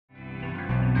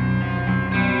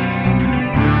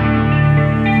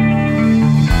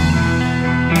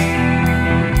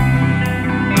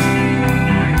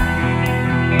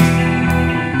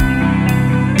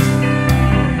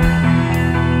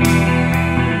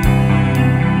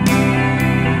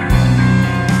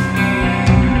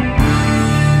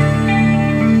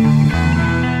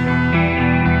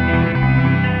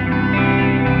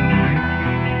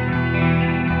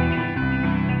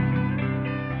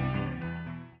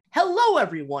Hello,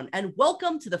 everyone, and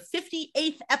welcome to the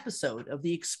 58th episode of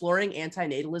the Exploring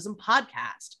Antinatalism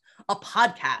Podcast, a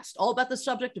podcast all about the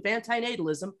subject of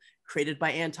antinatalism created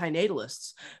by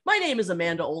anti-natalists. My name is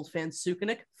Amanda Oldphan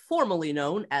Sukenick, formerly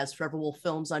known as Forever Wolf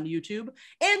Films on YouTube,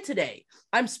 and today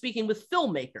I'm speaking with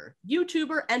filmmaker,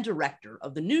 YouTuber, and director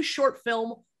of the new short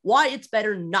film, Why It's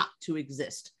Better Not to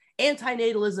Exist,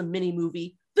 Anti-Natalism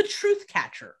Mini-Movie, The Truth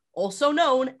Catcher, also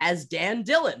known as Dan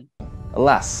Dillon.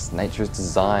 Alas, nature is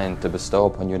designed to bestow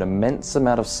upon you an immense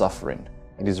amount of suffering.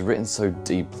 It is written so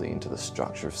deeply into the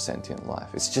structure of sentient life.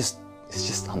 It's just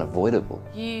unavoidable.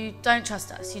 You don't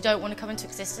trust us. You don't want to come into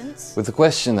existence. With the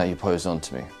question that you posed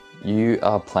onto me, you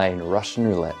are playing Russian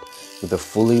roulette with a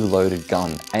fully loaded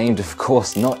gun, aimed, of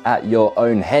course, not at your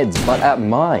own heads, but at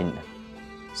mine.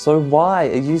 So why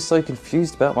are you so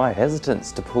confused about my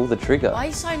hesitance to pull the trigger? Why are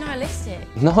you so nihilistic?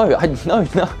 No, I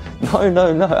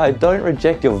don't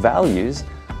reject your values.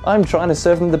 I'm trying to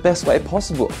serve them the best way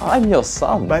possible. I'm your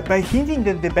son. But by hinting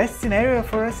that the best scenario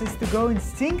for us is to go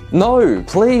extinct? No,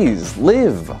 please,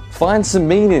 live. Find some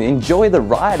meaning, enjoy the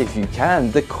ride if you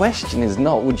can. The question is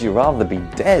not would you rather be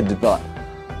dead, but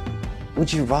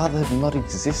would you rather have not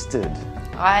existed?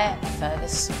 I prefer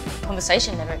this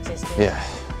conversation never existed. Yeah.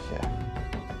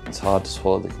 It's hard to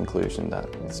swallow the conclusion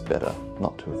that it's better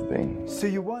not to have been. So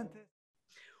you want...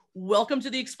 Welcome to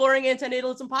the Exploring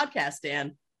Antinatalism Podcast,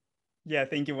 Dan. Yeah,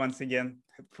 thank you once again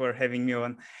for having me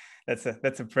on. That's a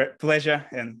pleasure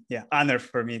and honor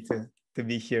for me to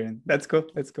be here. And that's cool.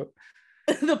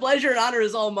 The pleasure and honor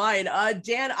is all mine.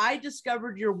 Dan, I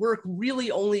discovered your work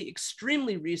really only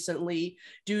extremely recently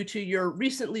due to your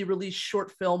recently released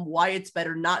short film, Why It's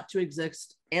Better Not to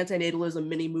Exist, Anti-Natalism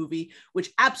Mini-Movie,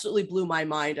 which absolutely blew my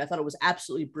mind. I thought it was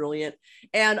absolutely brilliant.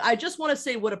 And I just want to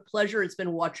say what a pleasure it's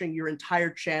been watching your entire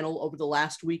channel over the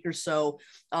last week or so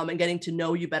and getting to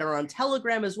know you better on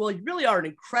Telegram as well. You really are an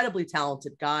incredibly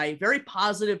talented guy, very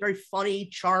positive, very funny,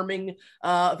 charming,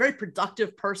 very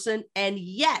productive person. And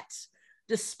yet,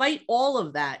 despite all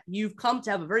of that, you've come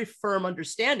to have a very firm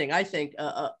understanding, I think,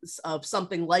 of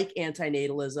something like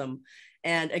antinatalism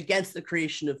and against the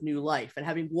creation of new life. And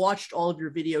having watched all of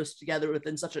your videos together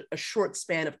within such a short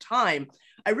span of time,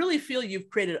 I really feel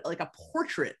you've created like a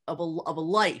portrait of a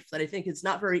life that I think is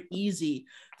not very easy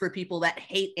for people that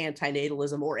hate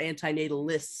antinatalism or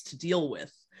antinatalists to deal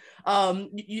with.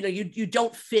 You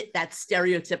don't fit that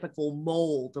stereotypical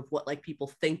mold of what like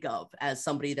people think of as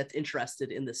somebody that's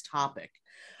interested in this topic.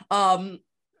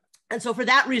 And so for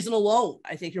that reason alone,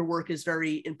 I think your work is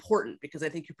very important because I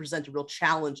think you present a real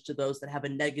challenge to those that have a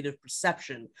negative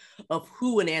perception of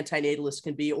who an antinatalist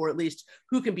can be, or at least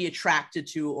who can be attracted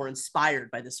to or inspired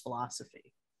by this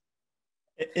philosophy.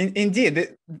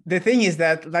 Indeed. The thing is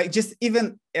that like just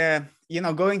even,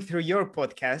 going through your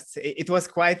podcasts, it was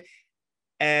quite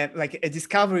like a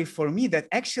discovery for me that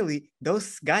actually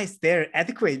those guys, they're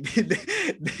adequate.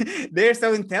 They're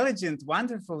so intelligent,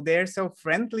 wonderful. They're so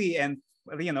friendly and,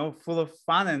 full of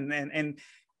fun. And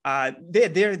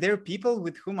they're people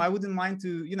with whom I wouldn't mind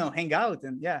to, hang out.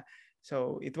 And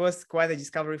so it was quite a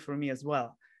discovery for me as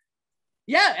well.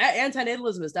 Yeah,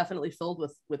 antinatalism is definitely filled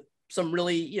with some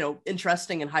really,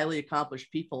 interesting and highly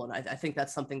accomplished people. And I think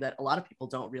that's something that a lot of people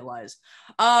don't realize.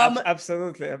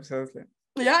 Absolutely.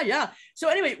 Yeah. So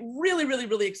anyway,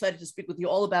 really excited to speak with you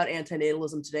all about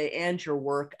antinatalism today and your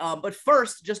work. But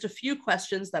first, just a few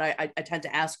questions that I tend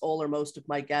to ask all or most of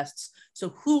my guests. So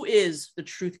who is the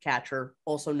truth catcher,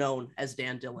 also known as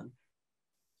Dan Dillon?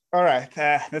 All right.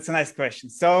 That's a nice question.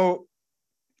 So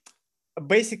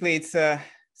basically, it's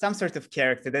some sort of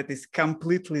character that is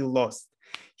completely lost.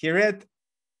 He read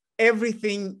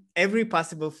everything, every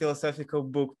possible philosophical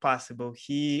book possible.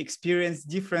 He experienced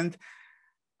different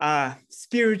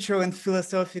spiritual and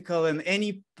philosophical and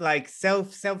any like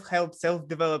self-help,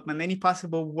 self-development, any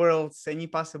possible worlds, any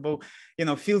possible,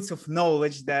 fields of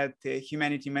knowledge that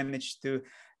humanity managed to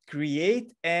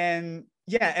create. And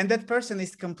that person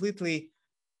is completely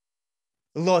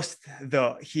lost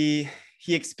though. He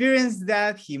experienced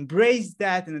that, he embraced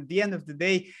that. And at the end of the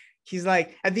day, he's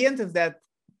like, at the end of that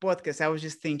podcast, I was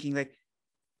just thinking like,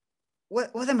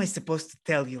 what am I supposed to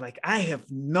tell you? Like, I have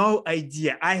no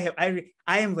idea. I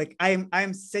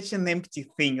am such an empty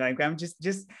thing. Like, I'm just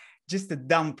a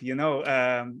dump, I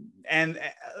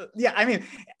mean,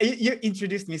 you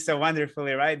introduced me so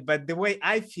wonderfully, right? But the way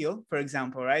I feel, for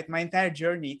example, right, my entire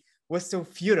journey was so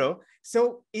futile,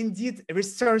 so indeed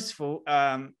resourceful,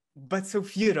 but so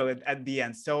futile at the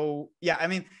end. So I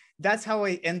mean, that's how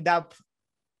I end up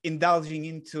indulging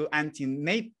into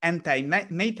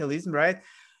anti-natalism, right?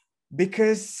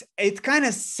 Because it kind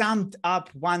of summed up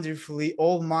wonderfully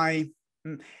all my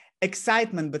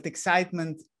excitement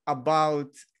about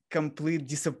complete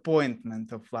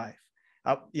disappointment of life.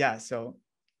 So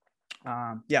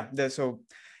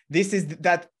this is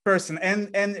that person.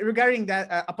 And regarding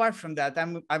that, apart from that,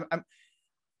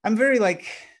 I'm very like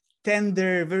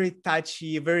tender, very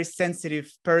touchy, very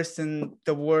sensitive person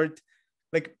toward,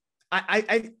 like,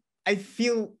 I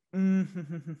feel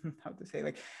how to say,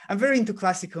 like, I'm very into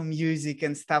classical music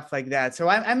and stuff like that. So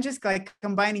I'm just like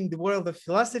combining the world of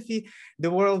philosophy, the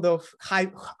world of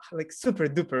high, like super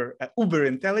duper uber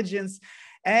intelligence,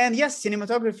 and yes,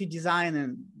 cinematography, design,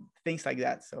 and things like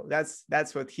that. So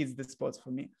that's what hits the spots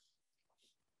for me.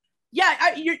 Yeah,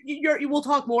 we'll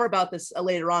talk more about this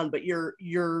later on, but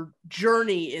your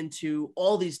journey into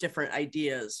all these different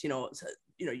ideas,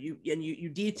 you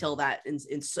detail that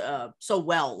in so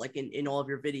well, like in all of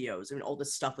your videos. I mean, all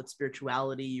this stuff with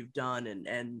spirituality you've done,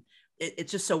 and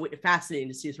it's just so fascinating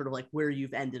to see sort of like where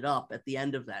you've ended up at the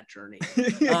end of that journey.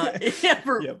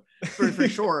 For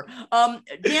sure.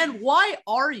 Dan, why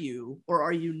are you or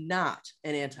are you not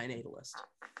an anti-natalist?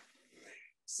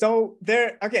 So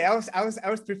I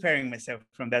was preparing myself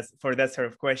for that sort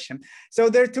of question. So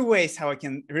there are two ways how I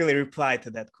can really reply to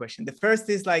that question. The first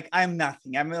is like, I'm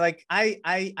nothing. I'm like,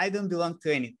 I don't belong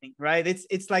to anything, right?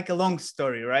 It's like a long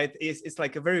story, right? It's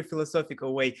like a very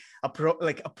philosophical way,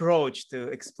 approach to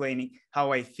explaining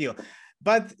how I feel.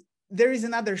 But there is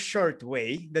another short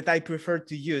way that I prefer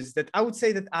to use, that I would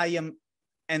say that I am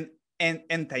an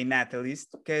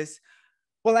anti-natalist, because,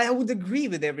 well, I would agree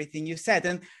with everything you said.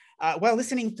 And while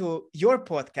listening to your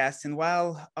podcast and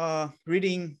while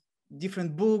reading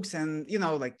different books and,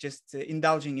 like just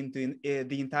indulging into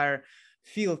the entire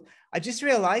field, I just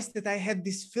realized that I had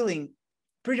this feeling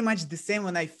pretty much the same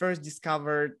when I first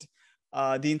discovered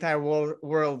the entire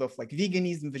world of like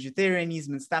veganism,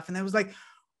 vegetarianism and stuff. And I was like,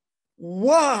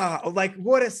 wow, like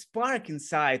what a spark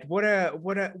inside. Like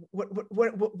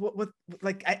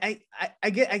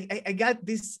I got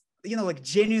this, like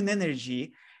genuine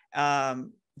energy,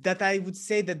 that I would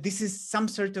say that this is some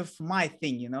sort of my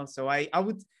thing, So I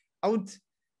would,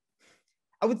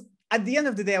 at the end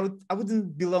of the day, I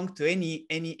wouldn't belong to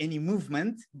any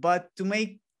movement, but to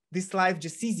make this life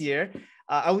just easier,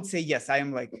 I would say, yes, I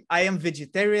am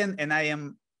vegetarian and I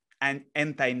am an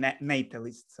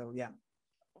anti-natalist. So, yeah.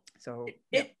 So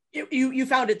you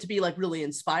found it to be like really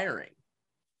inspiring.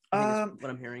 What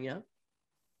I'm hearing, yeah.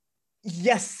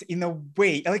 Yes, in a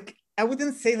way. Like, I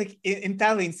wouldn't say like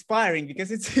entirely inspiring,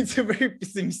 because it's a very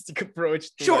pessimistic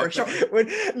approach to Sure.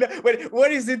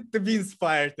 What is it to be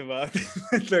inspired about?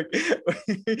 Look,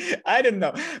 I don't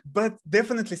know, but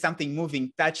definitely something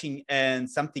moving, touching, and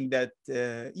something that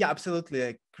absolutely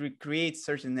like creates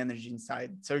certain energy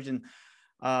inside, certain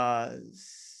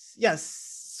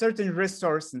certain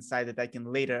resource inside that I can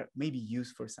later maybe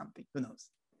use for something. Who knows?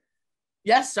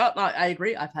 Yes, I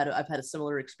agree. I've had a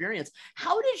similar experience.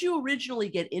 How did you originally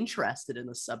get interested in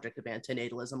the subject of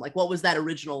antinatalism? Like, what was that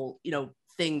original,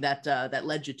 thing that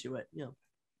led you to it?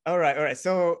 All right.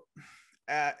 So,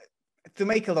 to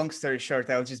make a long story short,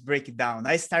 I'll just break it down.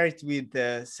 I started with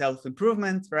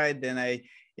self-improvement, right? Then I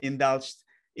indulged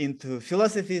into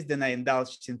philosophies. Then I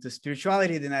indulged into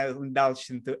spirituality. Then I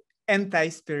indulged into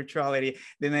anti-spirituality,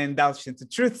 then I indulged into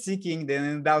truth-seeking, then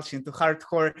I indulged into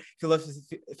hardcore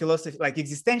philosophy, like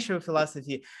existential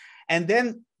philosophy. And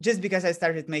then just because I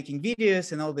started making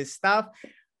videos and all this stuff,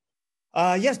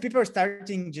 people are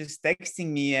starting just texting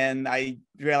me, and I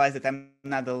realized that I'm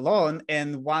not alone.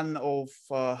 And one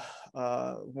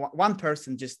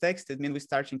person just texted me, and we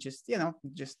started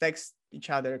just text each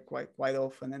other quite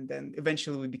often. And then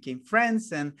eventually we became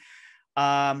friends.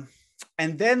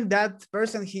 And then that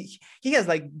person, he has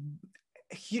like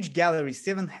a huge gallery,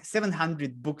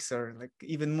 700 books, or like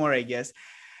even more, I guess.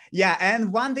 Yeah.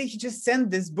 And one day he just sent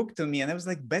this book to me, and I was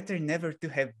like, better never to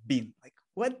have been. Like,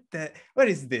 what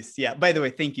is this? Yeah. By the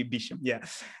way, thank you, Bishop. Yeah,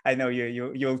 I know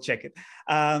you'll check it.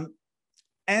 And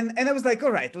I was like,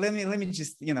 all right, let me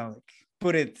just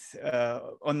put it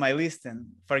on my list and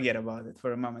forget about it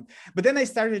for a moment. But then I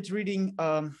started reading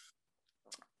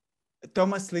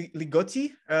Thomas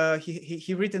Ligotti.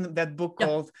 He written that book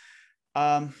called,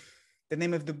 the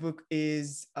name of the book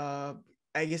is,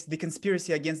 I guess, The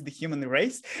Conspiracy Against the Human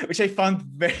Race, which I found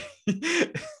very,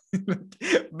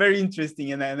 very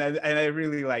interesting. And I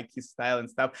really like his style and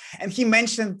stuff. And he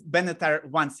mentioned Benatar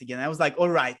once again. I was like, all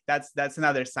right, that's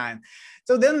another sign.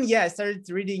 So then, I started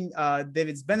reading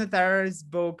David Benatar's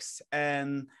books,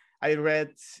 and I read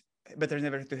Better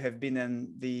Never to Have Been and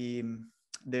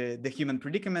the Human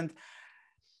Predicament.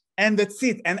 And that's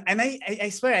it. And I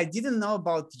swear, I didn't know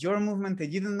about your movement. I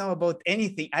didn't know about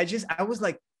anything. I was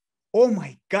like, oh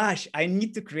my gosh, I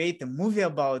need to create a movie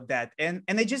about that. And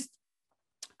I just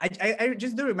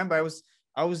do remember I was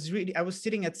I was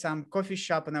sitting at some coffee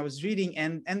shop and I was reading,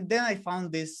 and then I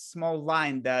found this small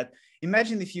line that,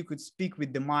 imagine if you could speak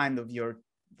with the mind of your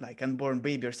like unborn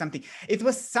baby or something. It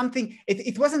was something,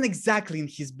 it wasn't exactly in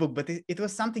his book, but it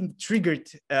was something triggered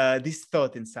this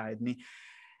thought inside me.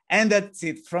 And that's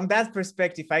it. From that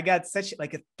perspective, I got such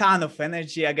like a ton of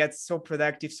energy. I got so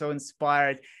productive, so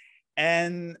inspired.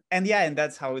 And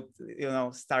that's how it,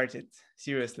 started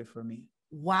seriously for me.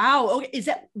 Wow. Okay.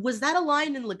 Was that a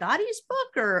line in Ligatti's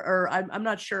book, or I'm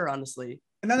not sure, honestly.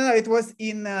 No. It was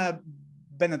in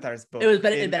Benatar's book. It was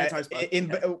in Benatar's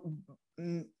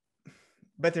book.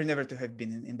 Better never to have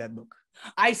been in that book.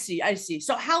 I see.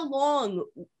 So how long,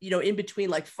 in between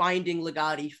like finding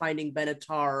Ligatti, finding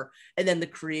Benatar, and then the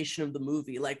creation of the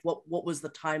movie, like what was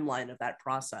the timeline of that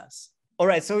process? All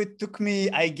right. So it took me,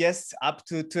 I guess, up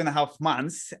to 2.5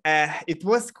 months. It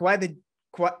was quite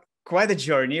a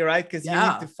journey, right? Because you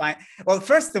need to find, well,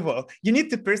 first of all, you need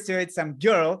to persuade some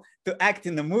girl to act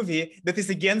in a movie that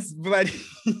is against bloody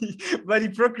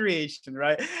procreation,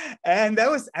 right? And that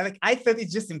was like, I thought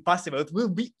it's just impossible. It will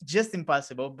be just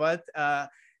impossible. But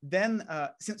then,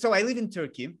 so I live in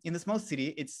Turkey, in a small city.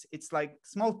 It's like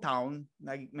small town,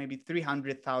 like maybe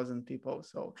 300,000 people.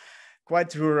 So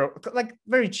quite rural, like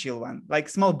very chill one, like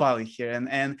small Bali here.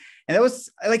 And that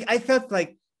was like, I felt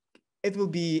like it will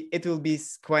be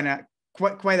quite a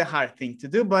hard thing to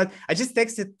do. But I just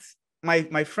texted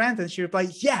my friend and she replied,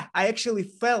 yeah, I actually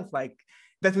felt like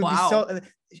that would be so.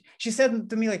 She said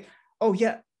to me like, oh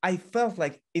yeah, I felt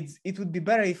like it would be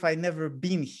better if I never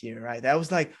been here, right? I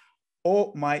was like,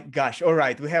 oh my gosh, all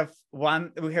right, we have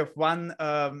one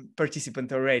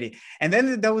participant already. And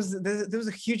then there was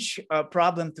a huge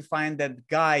problem to find that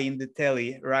guy in the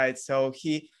telly, right? So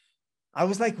I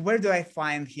was like, where do I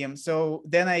find him? So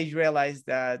then I realized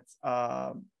that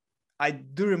I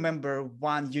do remember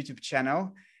one YouTube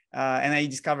channel, and I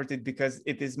discovered it because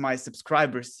it is my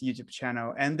subscribers' YouTube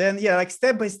channel. And then, yeah, like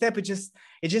step by step, it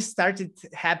just started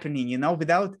happening,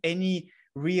 without any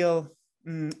real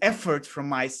effort from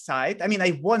my side. I mean,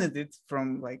 I wanted it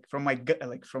from my gut,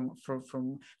 like from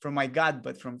my gut,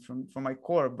 but from my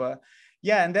core. But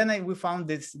yeah, and then we found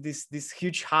this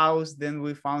huge house. Then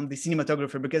we found the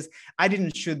cinematographer, because I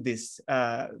didn't shoot this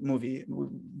movie.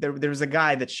 There was a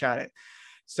guy that shot it.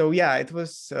 So yeah, it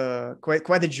was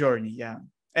quite a journey. Yeah,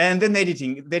 and then the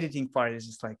editing part is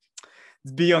just like,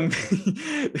 it's beyond.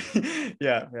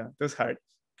 yeah, it was hard.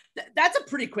 That's a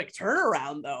pretty quick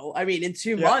turnaround, though. I mean, in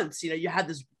 2 months, you had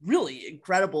this really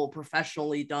incredible,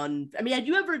 professionally done. I mean, had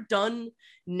you ever done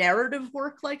narrative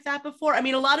work like that before? I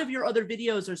mean, a lot of your other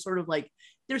videos are sort of like,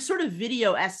 they're sort of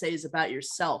video essays about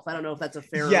yourself. I don't know if that's a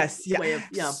fair way of,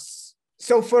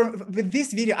 So with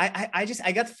this video,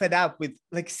 I got fed up with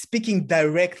like speaking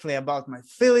directly about my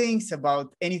feelings,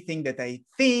 about anything that I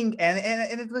think, and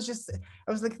it was just,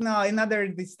 I was like, no,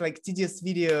 another this like tedious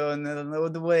video and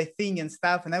the way I think and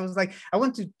stuff. And I was like, I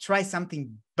want to try something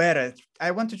better. I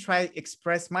want to try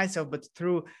express myself, but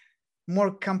through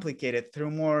more complicated, through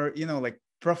more like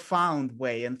profound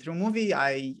way. And through movie,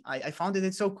 I found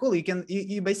it's so cool.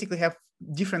 You basically have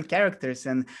different characters,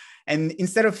 and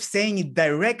instead of saying it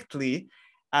directly,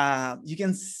 you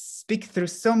can speak through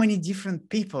so many different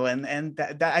people, and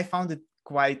that I found it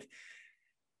quite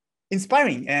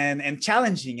inspiring and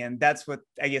challenging, and that's what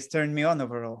I guess turned me on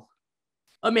overall.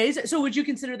 Amazing. So would you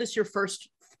consider this your first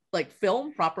like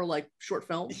film, proper like short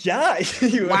film? Yeah.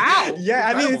 Wow.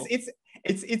 Yeah. Incredible. I mean,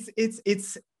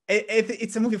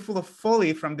 it's a movie full of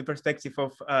folly from the perspective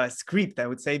of script, I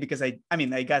would say, because I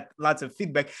got lots of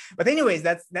feedback. But anyways,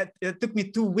 that took me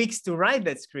 2 weeks to write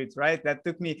that script, right? That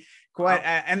took me quite,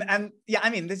 and yeah, I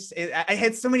mean, I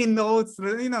had so many notes,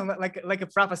 like a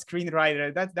proper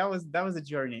screenwriter. That was a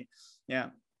journey. Yeah.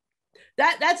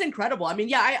 That's incredible. I mean,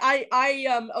 yeah, I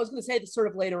was going to say this sort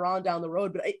of later on down the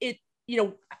road, but it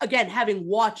again, having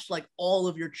watched like all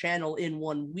of your channel in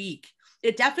 1 week,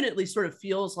 it definitely sort of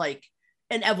feels like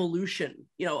an evolution,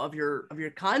 of your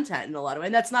content in a lot of ways.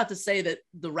 And that's not to say that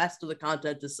the rest of the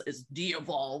content is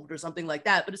de-evolved or something like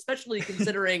that, but especially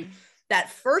considering that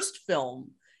first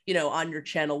film, on your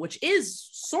channel, which is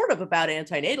sort of about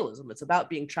anti-natalism. It's about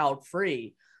being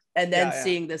child-free. And then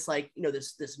seeing this, like,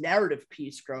 this narrative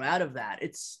piece grow out of that.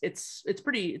 It's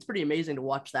pretty amazing to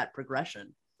watch that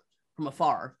progression from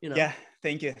afar, Yeah.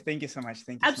 Thank you. Thank you so much.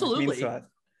 Thank you. Absolutely. So much.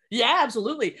 Yeah,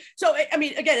 absolutely. So, I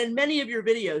mean, again, in many of your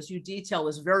videos, you detail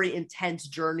this very intense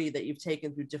journey that you've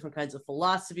taken through different kinds of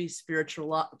philosophy,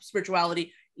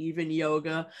 spirituality, even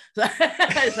yoga.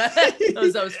 that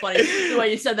was funny the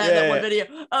way you said that in that one video.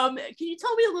 Can you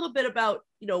tell me a little bit about,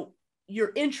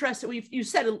 your interest, you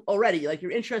said it already, like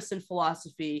your interest in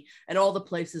philosophy and all the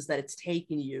places that it's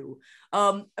taken you.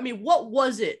 I mean, what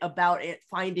was it about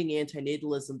finding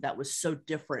antinatalism that was so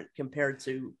different compared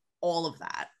to all of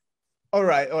that? All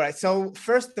right. So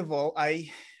first of all,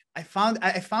 I found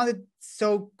it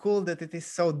so cool that it is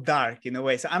so dark in a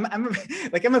way. So I'm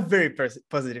a very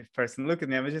positive person. Look at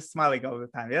me, I'm just smiling all the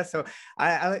time. Yeah. So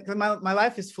my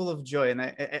life is full of joy,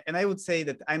 and I would say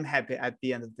that I'm happy at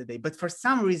the end of the day. But for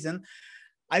some reason,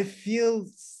 I feel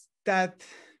that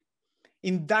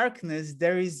in darkness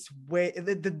there is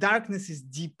the darkness is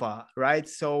deeper, right?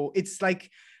 So it's like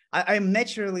I'm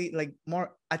naturally like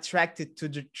more attracted to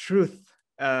the truth,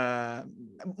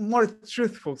 more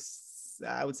truthful,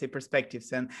 I would say,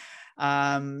 perspectives. And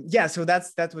so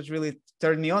that's what really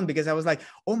turned me on, because I was like,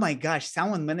 oh my gosh,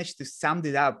 someone managed to sum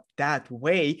it up that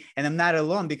way, and I'm not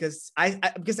alone, because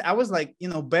I was like,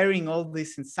 bearing all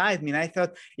this inside me, and I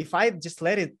thought if I just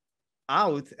let it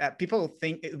out, people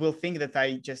will think that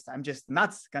I'm just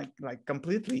nuts, like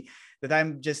completely, that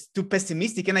I'm just too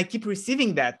pessimistic, and I keep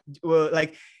receiving that,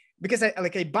 because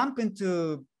I bump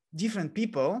into different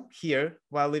people here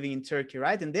while living in Turkey,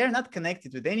 right? And they're not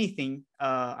connected with anything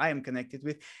I am connected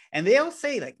with. And they all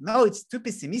say like, no, it's too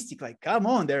pessimistic. Like, come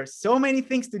on, there are so many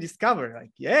things to discover.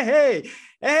 Like, yeah,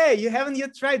 hey, you haven't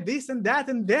yet tried this and that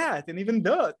and that, and even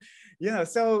that,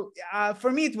 So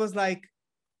for me, it was like,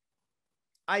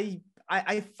 I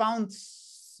found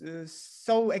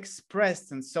so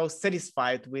expressed and so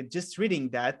satisfied with just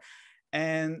reading that.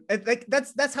 And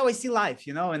that's how I see life,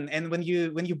 and when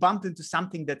you bump into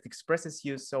something that expresses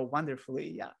you so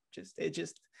wonderfully, just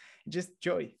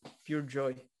joy, pure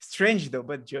joy. Strange though,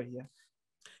 but joy.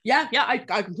 Yeah,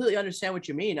 I completely understand what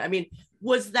you mean. I mean,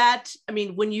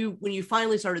 when you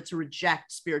finally started to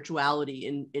reject spirituality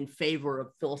in favor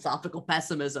of philosophical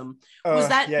pessimism, was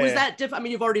that different? I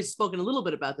mean, you've already spoken a little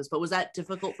bit about this, but was that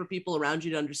difficult for people around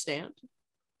you to understand?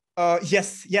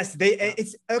 Yes.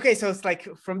 It's okay. So it's like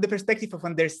from the perspective of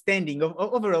understanding of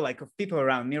overall, like of people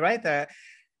around me, right?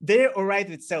 They're all right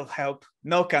with self-help,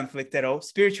 no conflict at all.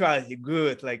 Spirituality,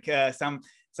 good. Like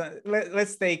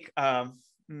let's take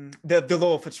the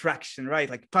law of attraction, right?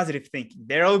 Like positive thinking,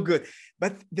 they're all good.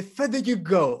 But the further you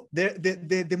go,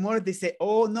 the more they say,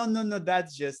 oh no,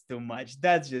 that's just too much.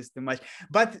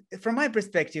 But from my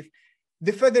perspective,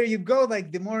 the further you go,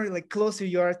 like the more like closer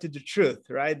you are to the truth,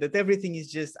 right? That everything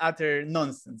is just utter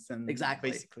nonsense. And exactly,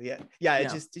 basically, it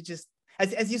just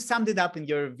as you summed it up in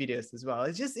your videos as well.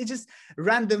 It's just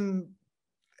random,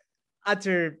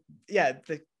 utter,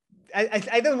 like,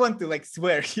 I don't want to like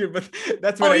swear here, but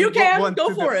that's what you can want go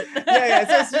to for do. it.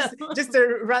 So it's just a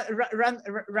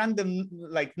random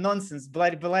like nonsense,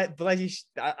 bloody.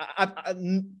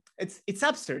 It's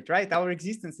absurd, right? Our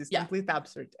existence is complete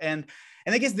absurd, and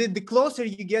I guess the closer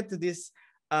you get to this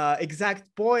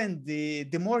exact point,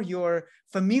 the more you're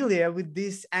familiar with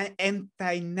this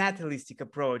anti-natalistic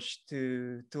approach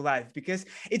to life, because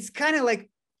it's kind of like,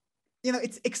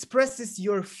 it expresses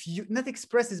your not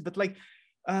expresses, but like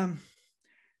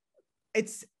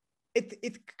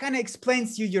it kind of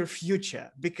explains you your future,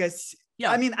 because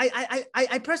I mean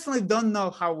I personally don't know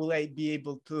how will I be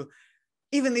able to,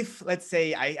 even if, let's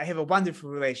say, I have a wonderful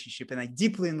relationship and I'm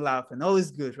deeply in love and all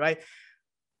is good, right?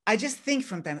 I just think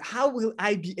from time, how will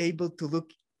I be able to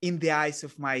look in the eyes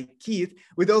of my kid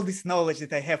with all this knowledge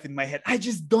that I have in my head? I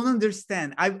just don't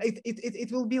understand.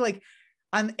 It will be like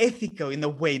unethical in a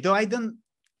way, though I don't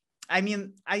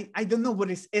know what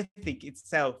is ethic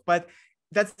itself, but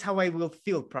that's how I will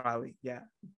feel probably.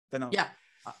 Don't know. Yeah,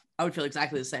 I would feel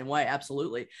exactly the same way.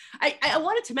 Absolutely. I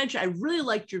wanted to mention, I really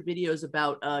liked your videos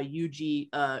about Yuji,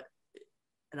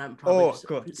 and I'm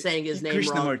probably saying his name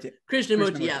wrong.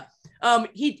 Krishnamurti, yeah.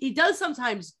 He does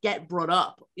sometimes get brought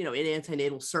up, in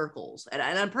antinatal circles, and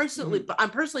I'm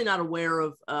personally not aware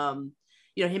of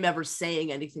him ever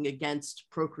saying anything against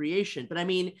procreation, but I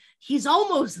mean, he's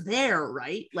almost there,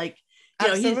 right? Like,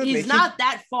 he's not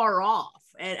that far off,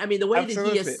 and I mean, the way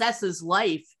that he assesses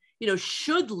life,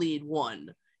 should lead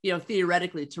one,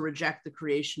 theoretically, to reject the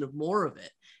creation of more of it.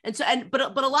 And so, but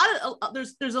a lot of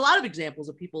there's a lot of examples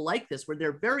of people like this where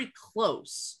they're very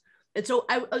close. And so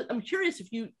I'm curious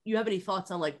if you have any thoughts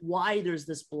on like why there's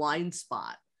this blind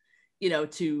spot,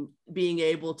 to being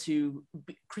able to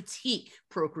critique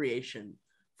procreation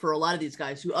for a lot of these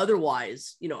guys who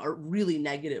otherwise, are really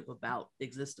negative about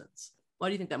existence. Why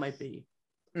do you think that might be?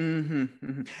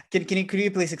 Could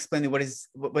you please explain what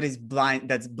is blind?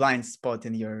 That's blind spot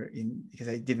because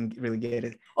I didn't really get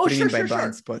it. Oh, what do you sure, mean by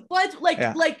blind spot? But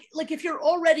like if you're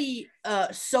already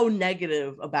so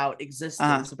negative about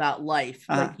existence, about life,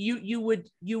 like you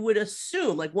would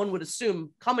assume, like one would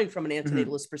assume, coming from an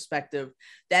antinatalist perspective,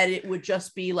 that it would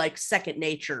just be like second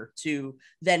nature to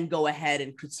then go ahead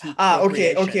and critique.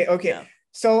 Okay. Yeah.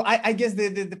 So I guess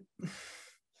the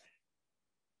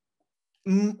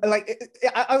like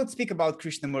I would speak about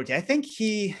Krishnamurti. I think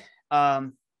he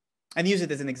and use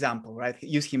it as an example, right?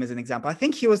 Use him as an example. I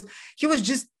think he was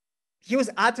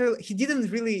utterly, he didn't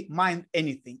really mind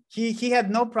anything. He had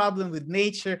no problem with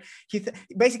nature.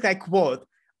 Basically, I quote,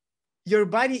 "Your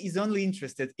body is only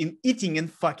interested in eating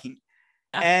and fucking."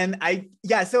 And I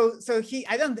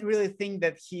don't really think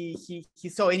that he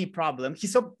saw any problem. He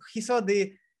saw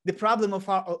the problem of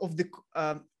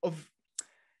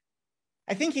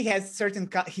I think he had certain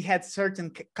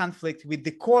conflict with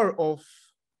the core of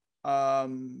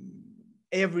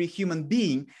every human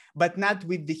being, but not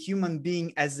with the human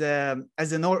being as a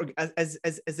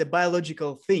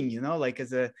biological thing, like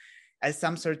as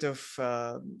some sort of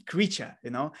creature,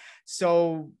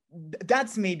 So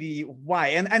that's maybe why.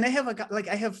 And I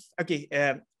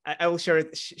will share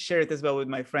it as well with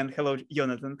my friend. Hello,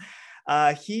 Jonathan.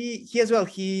 He as well.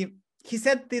 He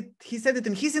said it,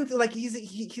 and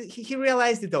he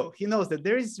realized it all. He knows that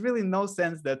there is really no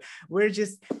sense that we're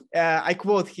just, I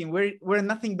quote him, we're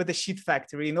nothing but a shit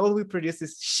factory, and all we produce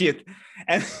is shit,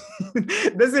 and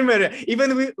doesn't matter.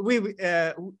 Even we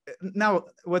now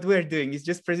what we're doing is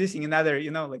just producing another,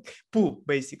 like poo,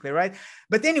 basically, right?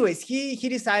 But anyways, he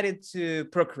decided to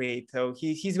procreate, so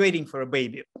he's waiting for a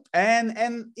baby, and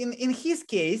in his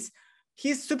case,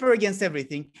 he's super against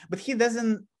everything, but he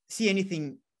doesn't see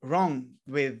anything wrong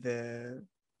with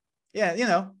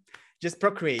just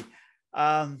procreate.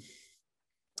 I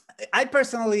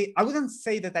personally, I wouldn't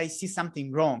say that I see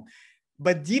something wrong,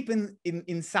 but deep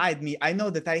inside me, I know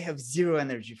that I have zero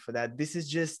energy for that. This is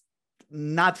just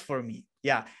not for me.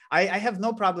 I have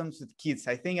no problems with kids.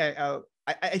 I think I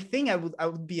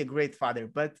would be a great father,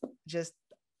 but just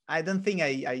I don't think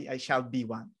I shall be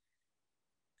one.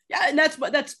 Yeah, and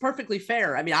that's perfectly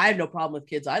fair. I mean, I have no problem with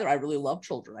kids either. I really love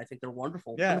children. I think they're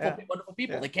wonderful, wonderful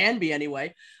people. They can be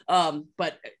anyway.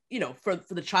 But for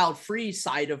the child-free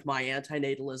side of my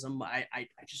anti-natalism, I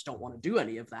just don't want to do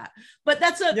any of that. But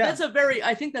that's a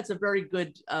very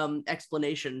good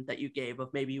explanation that you gave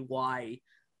of maybe why,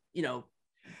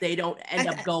 they don't end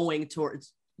up going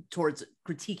towards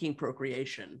critiquing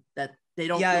procreation. That they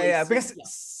don't. Because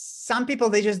some people,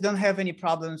 they just don't have any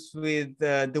problems with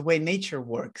the way nature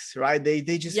works, right? They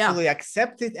just fully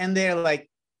accept it, and they're like,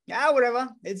 whatever,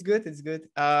 it's good.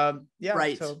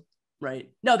 Right.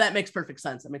 Right. No, that makes perfect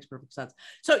sense.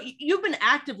 So you've been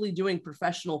actively doing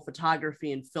professional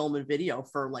photography and film and video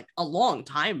for like a long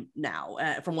time now,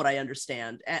 from what I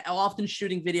understand, often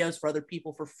shooting videos for other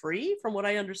people for free, from what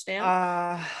I understand.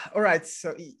 All right.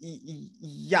 So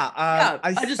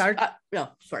sorry, go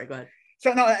ahead.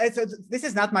 So no, this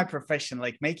is not my profession,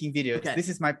 like making videos. Okay. This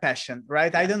is my passion,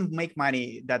 right? I don't make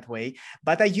money that way,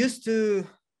 but I used to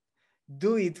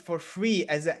do it for free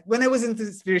when I was into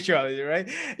spirituality, right?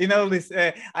 This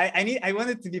I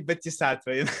wanted to be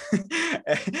bodhisattva.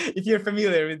 If you're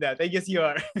familiar with that, I guess you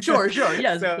are. Sure,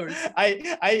 yes, so of course.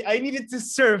 I needed to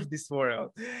serve this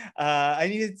world. I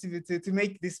needed to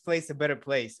make this place a better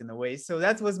place in a way. So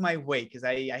that was my way, because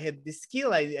I had this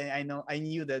skill. I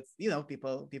knew that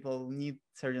people need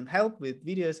certain help with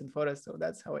videos and photos. So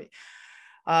that's how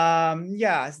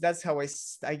that's how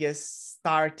I guess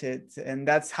started, and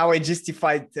that's how I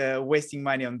justified wasting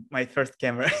money on my first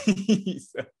camera.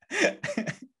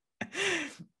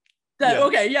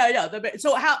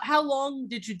 So how long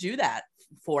did you do that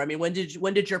for? I mean, when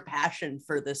did your passion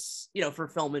for this, for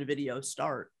film and video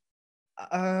start?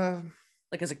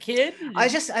 Like as a kid? I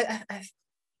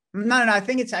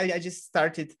think I just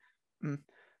started.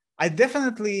 I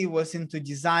definitely was into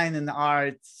design and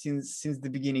art since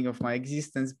the beginning of my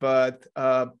existence, but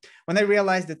when I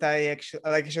realized that I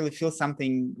actually feel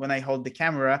something when I hold the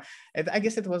camera, I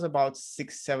guess it was about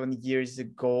 6-7 years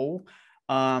ago.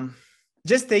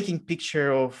 Just taking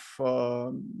picture of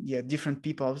different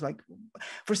people, I was like,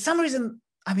 for some reason,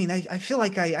 I mean, I feel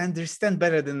like I understand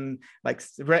better than like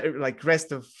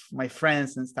rest of my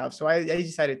friends and stuff. So I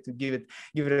decided to give it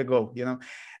a go,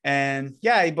 And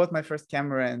I bought my first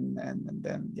camera, and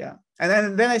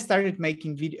then I started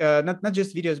making video, not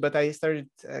just videos, but I started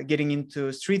getting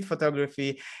into street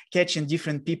photography, catching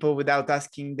different people without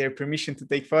asking their permission to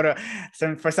take photo.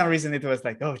 So for some reason, it was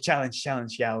like, oh, challenge.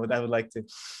 Yeah, I would like to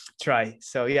try.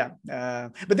 So yeah,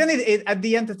 but then at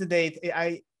the end of the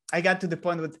day, I got to the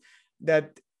point with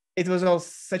that it was all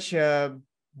such a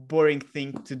boring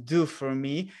thing to do for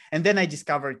me, and then I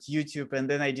discovered YouTube, and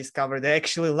then I discovered I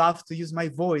actually love to use my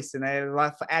voice, and I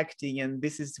love acting, and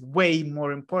this is way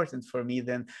more important for me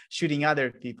than shooting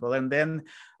other people. And then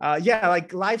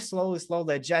like life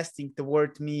slowly adjusting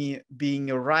toward me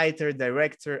being a writer,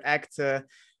 director, actor,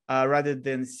 rather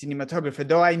than cinematographer,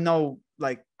 though I know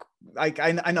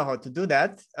I know how to do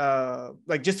that,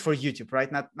 like just for YouTube,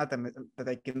 right? Not that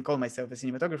I can call myself a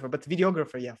cinematographer, but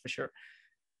videographer, yeah, for sure.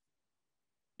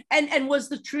 And was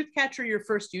the Truth Catcher your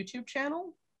first YouTube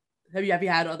channel? Have you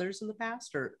had others in the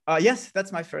past, or? Yes,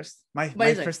 that's my first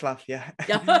love. Yeah.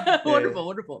 Yeah.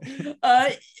 Wonderful.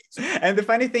 And the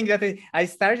funny thing that I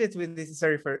started with this.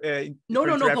 Sorry for no.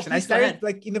 I started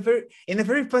like in a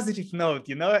very positive note.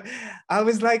 You know, I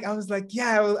was like,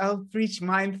 yeah, I'll preach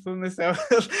mindfulness.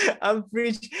 I'll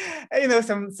preach, you know,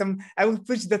 I will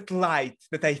preach that light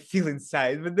that I feel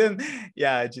inside. But then,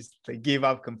 yeah, I just gave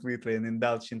up completely and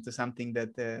indulged into something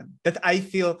that I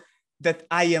feel that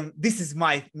I am. This is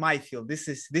my field. This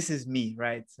is me,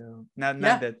 right? So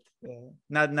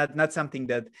not something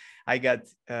that I got.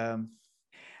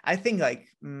 I think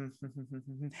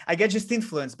I get just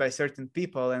influenced by certain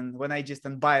people, and when I just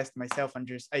unbiased myself and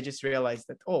I just realized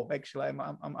that, oh, actually I'm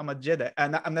a Jedi,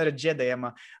 and I'm not a Jedi.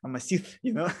 I'm a Sith,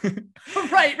 you know.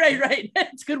 Right.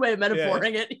 It's a good way of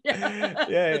metaphoring it.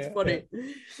 Yeah. That's funny.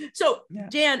 Yeah. So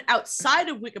Dan, outside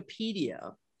of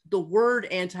Wikipedia, the word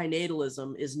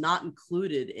anti-natalism is not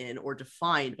included in or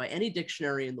defined by any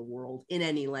dictionary in the world in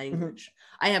any language.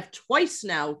 Mm-hmm. I have twice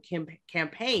now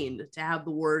campaigned to have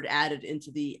the word added into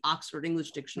the Oxford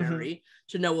English Dictionary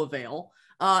to no avail.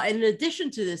 And in addition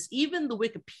to this, even the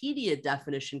Wikipedia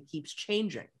definition keeps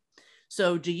changing.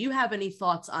 So do you have any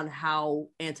thoughts on how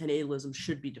anti-natalism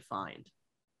should be defined?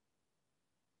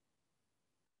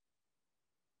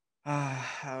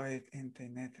 How is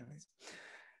anti-natalism?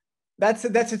 That's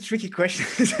a tricky question.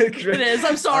 It is.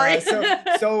 I'm sorry.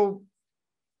 So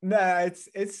no,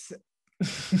 it's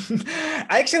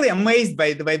actually amazed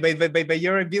by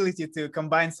your ability to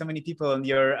combine so many people on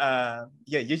your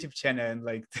YouTube channel and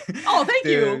like. Oh, thank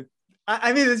you.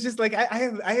 I mean, it's just like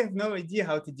I have no idea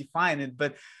how to define it,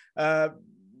 but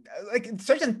like a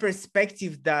certain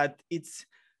perspective that it's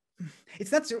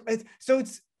not so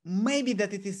it's maybe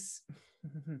that it is.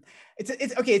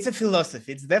 It's okay. It's a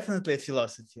philosophy. It's definitely a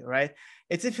philosophy, right?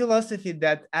 It's a philosophy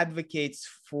that advocates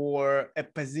for a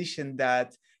position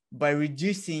that by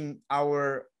reducing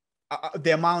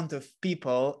the amount of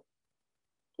people,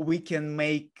 we can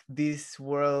make this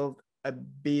world a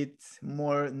bit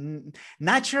more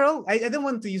natural. I don't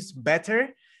want to use better,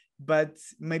 but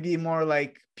maybe more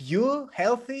like pure,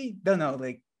 healthy. Don't know,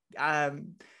 like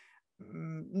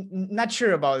not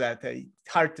sure about that.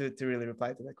 Hard to really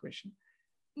reply to that question.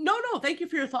 No, thank you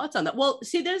for your thoughts on that. Well,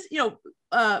 see, there's,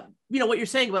 what you're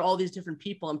saying about all these different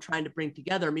people I'm trying to bring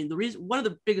together. I mean, one of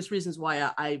the biggest reasons why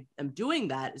I am doing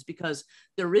that is because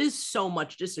there is so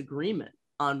much disagreement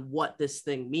on what this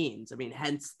thing means. I mean,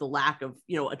 hence the lack of,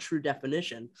 a true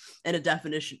definition, and a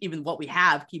definition, even what we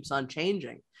have keeps on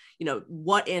changing.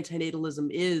 What antinatalism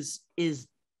is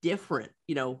different,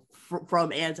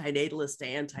 from anti-natalist to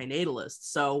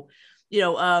anti-natalist. So,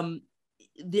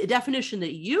 the definition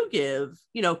that you give,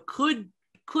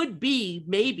 could be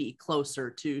maybe closer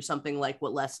to something like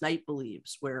what Les Knight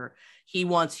believes, where he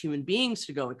wants human beings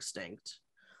to go extinct,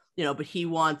 but he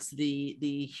wants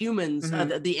the humans,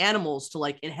 the animals to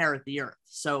like inherit the earth.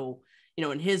 So,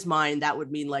 in his mind, that would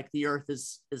mean like the earth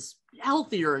is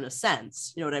healthier in a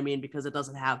sense, you know what I mean? Because it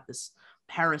doesn't have this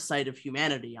parasite of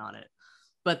humanity on it.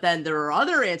 But then there are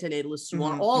other antinatalists who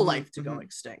want all life to go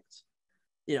extinct.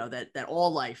 That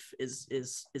all life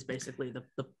is basically the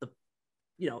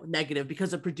negative,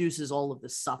 because it produces all of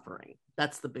this suffering.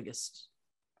 That's the biggest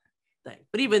thing.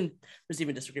 But there's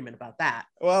even disagreement about that.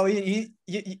 Well, you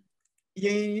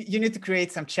need to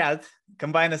create some chat,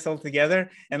 combine us all together,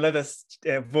 and let us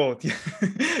vote.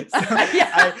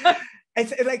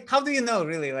 It's like, how do you know,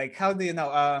 really? Like, how do you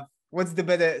know? What's the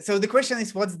better? So the question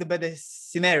is, what's the better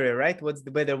scenario, right? What's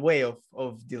the better way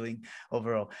of dealing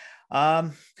overall?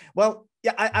 Well,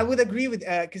 yeah, I would agree with,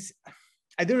 because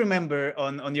I do remember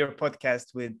on your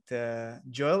podcast with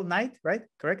Joel Knight, right?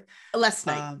 Correct? Les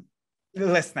Knight.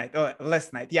 Les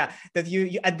Knight. Yeah, that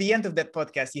you at the end of that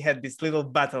podcast, you had this little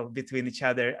battle between each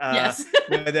other. Yes.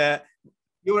 Where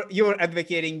you were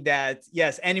advocating that,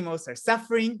 yes, animals are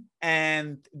suffering,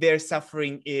 and their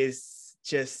suffering is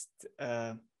just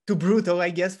too brutal,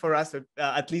 I guess, for us, or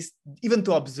at least even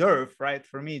to observe, right?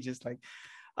 For me, just like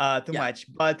too much.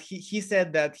 But he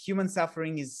said that human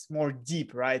suffering is more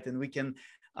deep, right? And we can,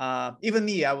 even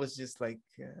me, I was like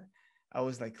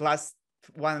last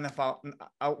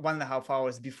 1.5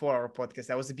 hours before our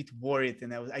podcast, I was a bit worried,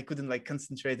 and I couldn't like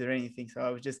concentrate or anything. So I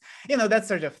was just, that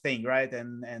sort of thing, right?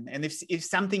 And if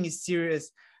something is serious,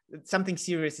 something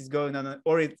serious is going on,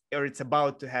 or it's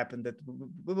about to happen, that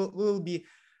we will be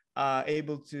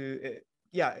able to,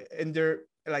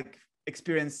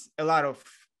 experience a lot of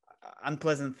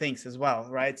unpleasant things as well,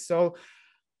 right? So,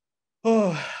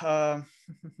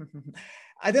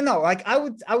 I don't know. Like I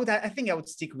think I would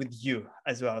stick with you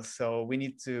as well. So we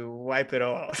need to wipe it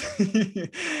all out.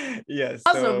 Yes.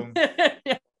 Awesome.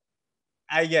 So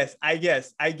I guess.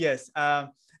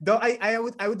 Though I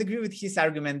would agree with his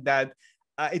argument that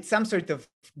it's some sort of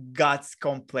God's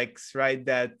complex, right?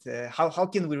 That how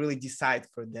can we really decide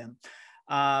for them?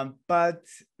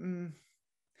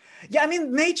 Yeah, I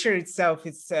mean, nature itself,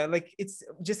 it's it's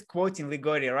just quoting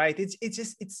Ligoria, right?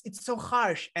 It's so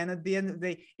harsh, and at the end of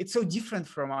the day, it's so different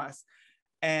from us,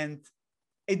 and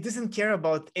it doesn't care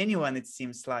about anyone, it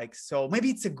seems like. So maybe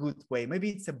it's a good way,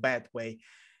 maybe it's a bad way.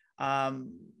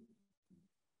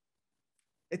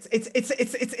 It's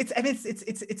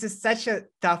such a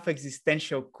tough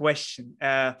existential question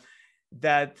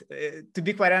that, to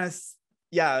be quite honest,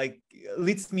 yeah, like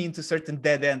leads me into certain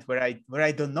dead end where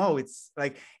I don't know. It's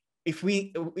like, if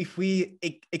we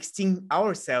extinct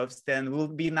ourselves, then we'll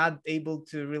be not able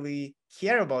to really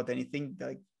care about anything.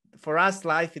 Like for us,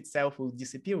 life itself will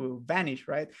disappear, will vanish,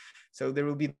 right? So there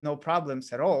will be no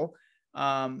problems at all.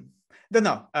 Don't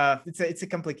know. It's a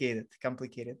complicated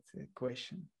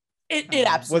question. It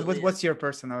absolutely. What's your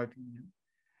personal opinion?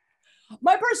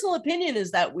 My personal opinion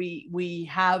is that we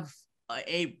have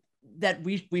that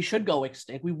we should go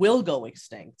extinct. We will go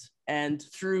extinct. And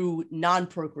through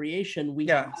non-procreation,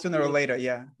 sooner or later,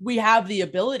 we have the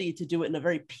ability to do it in a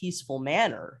very peaceful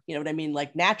manner. You know what I mean?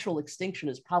 Like natural extinction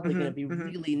is probably going to be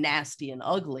really nasty and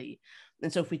ugly.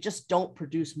 And so if we just don't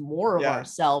produce more of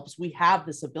ourselves, we have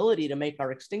this ability to make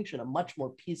our extinction a much more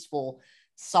peaceful,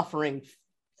 suffering,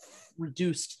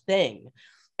 reduced thing.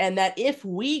 And that if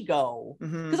we go,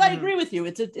 because I agree with you,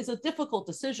 it's a difficult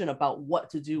decision about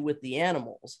what to do with the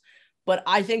animals. But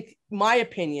I think my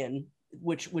opinion,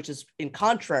 which is in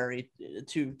contrary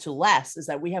to Les, is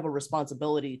that we have a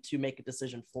responsibility to make a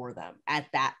decision for them at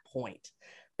that point.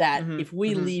 That if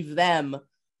we leave them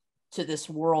to this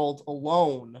world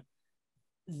alone,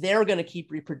 they're going to keep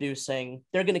reproducing.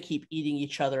 They're going to keep eating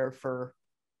each other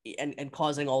and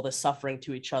causing all this suffering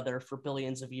to each other for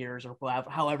billions of years, or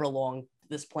however long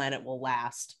this planet will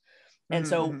last. And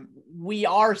so we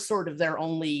are sort of their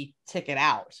only ticket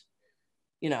out.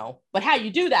 But how you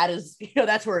do that is,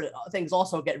 that's where things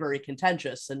also get very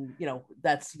contentious, and,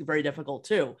 that's very difficult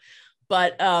too.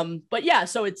 But yeah,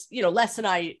 so it's, Les and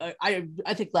I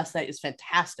think Les is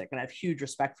fantastic, and I have huge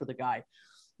respect for the guy,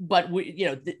 but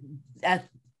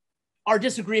our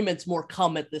disagreements more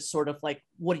come at this sort of like,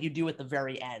 what do you do at the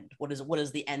very end? What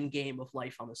is the end game of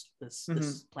life on this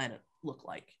planet look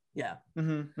like? Yeah.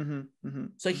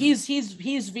 So he's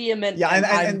vehement. Yeah.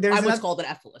 And I'm what's called an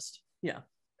ethicist. Yeah.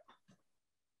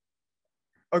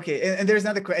 Okay, and there's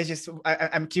another question.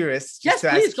 I'm curious. Yes,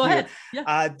 please go ahead.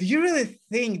 Yeah. Do you really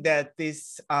think that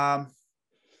this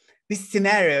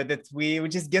scenario that we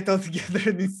just get all together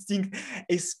and instinct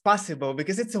is possible?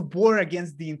 Because it's a war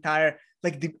against the entire,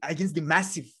 against the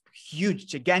massive, huge,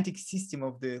 gigantic system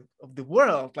of the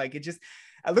world. Like, it just,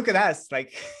 look at us.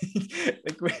 Like,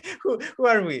 who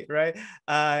are we, right?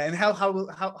 And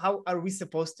how are we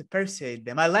supposed to persuade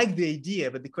them? I like the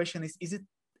idea, but the question is it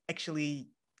actually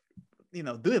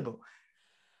doable?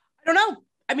 I don't know.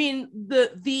 I mean,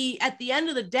 the at the end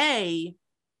of the day,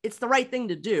 it's the right thing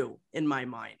to do in my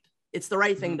mind. It's the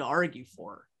right thing to argue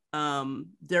for.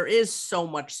 There is so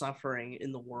much suffering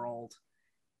in the world.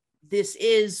 This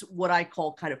is what I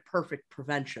call kind of perfect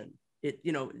prevention.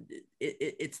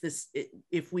 It's this.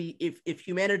 If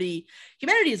humanity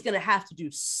is going to have to do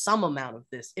some amount of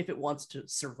this if it wants to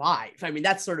survive. I mean,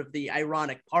 that's sort of the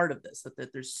ironic part of this,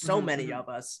 that there's so many of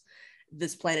us.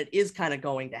 This planet is kind of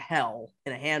going to hell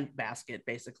in a handbasket,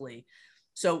 basically.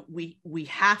 So we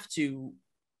have to,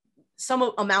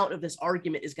 some amount of this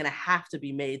argument is going to have to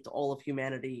be made to all of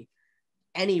humanity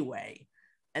anyway.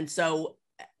 And so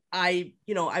I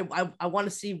want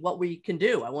to see what we can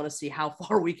do. I want to see how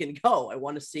far we can go. I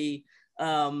want to see,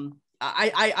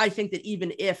 I think that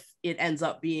even if it ends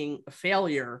up being a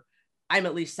failure, I'm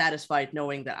at least satisfied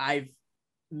knowing that I've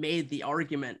made the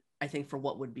argument, I think, for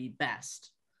what would be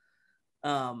best.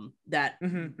 That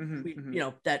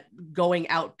that going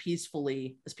out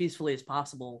peacefully as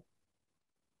possible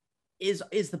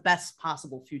is the best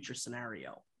possible future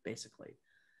scenario, basically.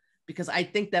 Because I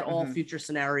think that all future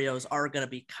scenarios are going to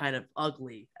be kind of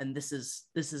ugly, and this is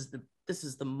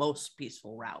the most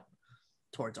peaceful route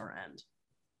towards our end.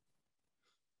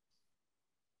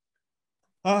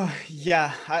 Oh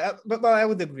yeah, but I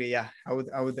would agree. Yeah, I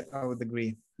would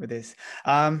agree with this.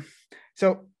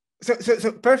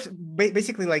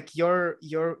 Basically, like your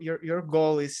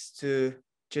goal is to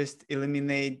just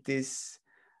eliminate this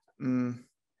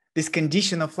this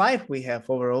condition of life we have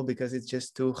overall, because it's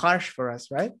just too harsh for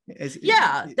us, right?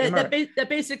 That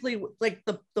basically, like,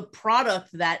 the product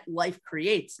that life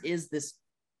creates is this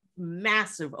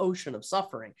massive ocean of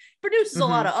suffering. It produces a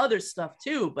lot of other stuff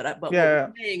too, but what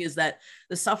we're saying is that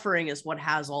the suffering is what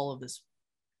has all of this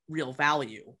real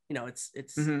value. You know,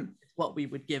 it's what we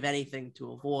would give anything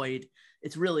to avoid.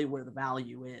 It's really where the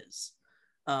value is.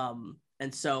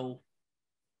 And so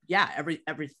yeah, every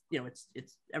you know,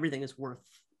 it's everything is worth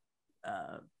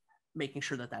making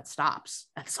sure that stops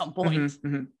at some point.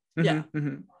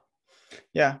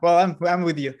 Yeah, well, I'm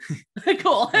with you.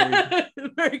 Cool.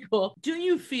 Very cool. Do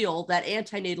you feel that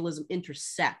antinatalism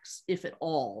intersects, if at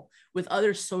all, with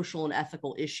other social and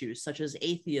ethical issues such as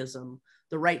atheism,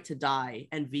 the right to die,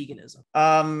 and veganism?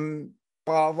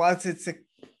 Well,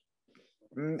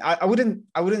 I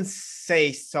wouldn't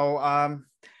say so.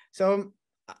 So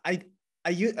I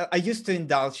used to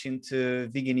indulge into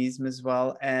veganism as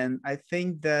well, and I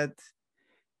think that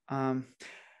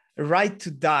right to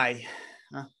die.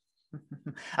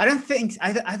 I don't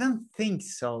think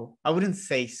so. I wouldn't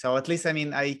say so. At least, I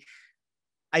mean,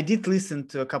 I did listen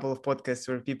to a couple of podcasts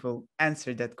where people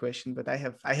answered that question, but I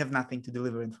have nothing to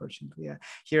deliver, unfortunately. Yeah,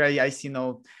 here I see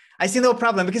no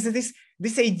problem, because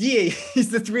this idea is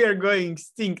that we are going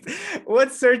extinct.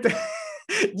 What sort of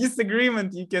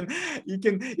disagreement you can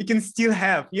still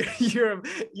have? You're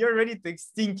ready to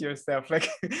extinct yourself. Like,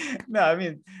 no, I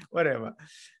mean, whatever.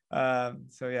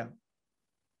 So yeah.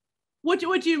 What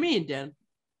do you mean, Dan?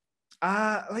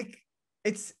 Like,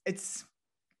 it's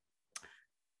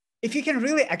if you can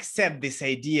really accept this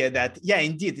idea that, yeah,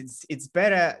 indeed, it's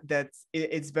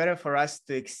better for us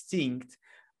to extinct.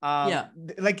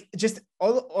 Like, just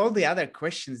all the other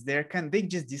questions there, they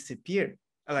just disappear.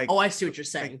 Like, oh, I see what you're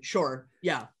saying. Like, sure.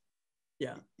 Yeah.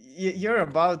 You're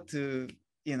about to,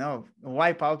 you know,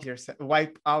 wipe out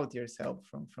yourself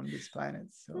from this planet.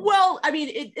 So. Well, I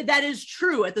mean, that is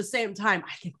true. At the same time,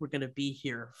 I think we're going to be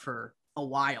here for a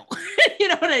while. You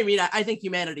know what I mean? I think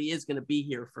humanity is going to be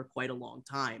here for quite a long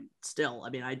time still. I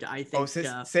mean, I think. Oh,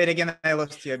 say it again. I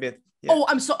lost you a bit. Yeah. Oh,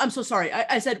 I'm so sorry.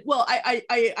 I said, well,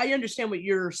 I understand what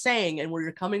you're saying and where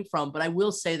you're coming from, but I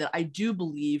will say that I do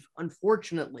believe,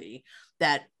 unfortunately,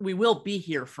 that we will be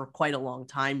here for quite a long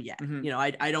time yet. You know,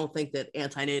 I don't think that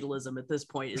antinatalism at this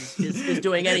point is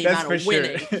doing any amount of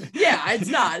winning. Sure. Yeah, it's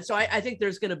not. So I think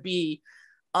there's going to be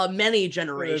many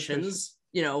generations,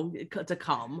 you know, to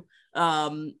come.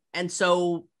 And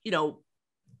so, you know,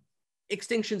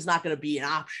 extinction's not going to be an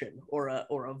option or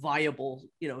a viable,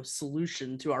 you know,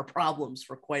 solution to our problems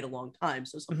for quite a long time.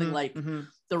 So something like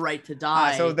the right to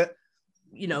die. So that,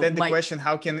 you know, then the question,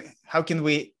 how can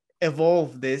we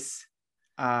evolve this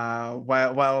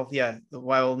while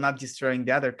not destroying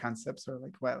the other concepts, or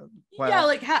like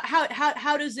like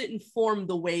how does it inform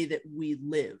the way that we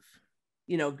live,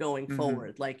 you know, going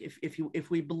forward? Like if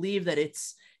we believe that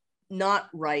it's not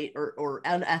right or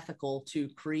unethical to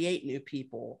create new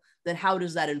people, then how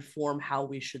does that inform how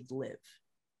we should live?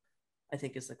 I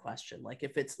think is the question. Like,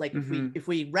 if it's like, if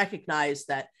we recognize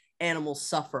that animals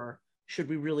suffer, should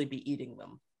we really be eating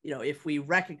them? You know, if we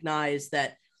recognize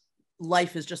that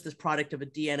life is just this product of a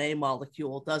DNA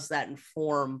molecule, does that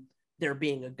inform there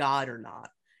being a God or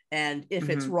not? And if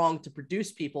it's wrong to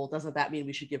produce people, doesn't that mean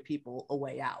we should give people a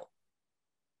way out?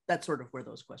 That's sort of where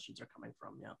those questions are coming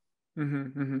from. Yeah.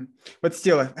 But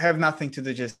still, I have nothing to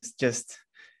do, just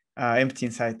empty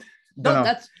inside. No,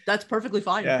 that's perfectly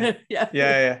fine.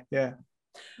 Yeah.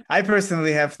 I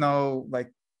personally have no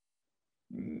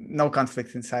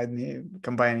conflict inside me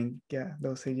combining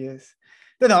those ideas.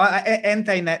 No,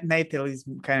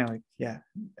 anti-natalism kind of like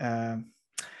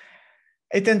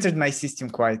it entered my system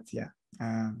quite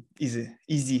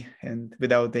easy and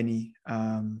without any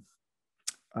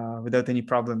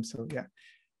problem. So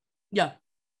yeah,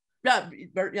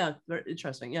 very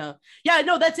interesting. No,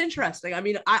 that's interesting. I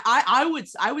mean, I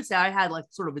would say I had like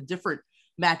sort of a different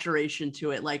maturation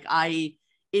to it. Like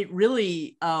it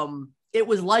really it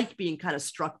was like being kind of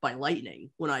struck by lightning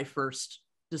when I first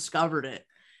discovered it.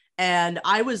 And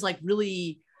I was like,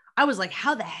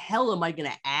 how the hell am I going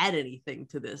to add anything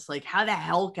to this? Like, how the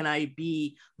hell can I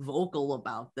be vocal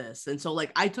about this? And so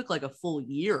like, I took like a full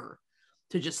year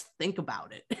to just think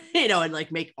about it, and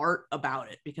like make art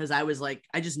about it, because I was like,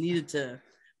 I just needed to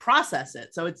process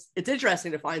it. So it's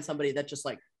interesting to find somebody that just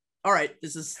like, all right,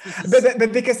 this is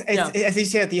but because as you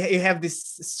said, you have this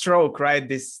stroke, right?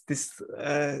 This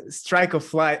strike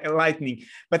of lightning.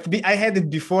 But I had it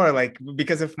before, like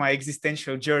because of my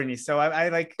existential journey. So I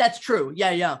like, that's true.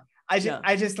 Yeah.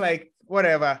 I just like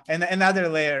whatever, and another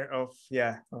layer of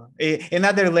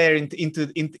another layer into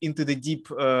the deep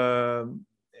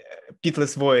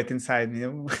pitless void inside me.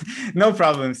 No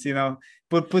problems,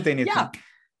 put anything. Yeah.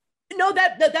 No,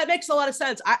 that makes a lot of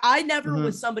sense. I never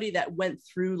was somebody that went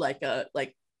through like a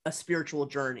spiritual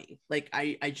journey. Like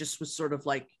I just was sort of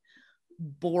like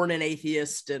born an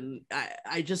atheist, and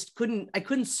I just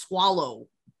couldn't swallow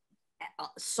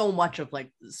so much of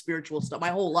like spiritual stuff my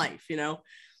whole life,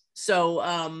 So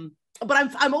but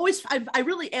I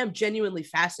really am genuinely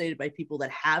fascinated by people that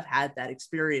have had that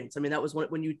experience. I mean, that was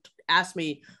when you asked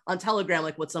me on Telegram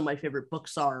like what some of my favorite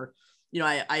books are.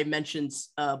 I mentioned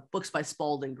books by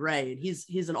Spalding Gray, and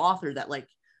he's an author that like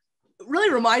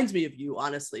really reminds me of you,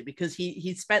 honestly, because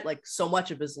he spent like so much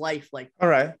of his life like, all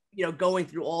right, going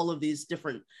through all of these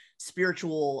different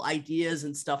spiritual ideas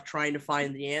and stuff, trying to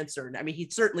find the answer. And I mean, he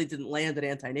certainly didn't land at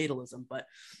anti-natalism, but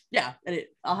yeah, and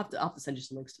I'll have to send you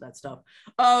some links to that stuff.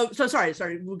 So sorry,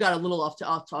 we got a little off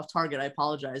target. I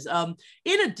apologize.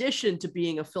 In addition to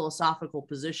being a philosophical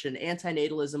position,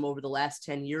 anti-natalism over the last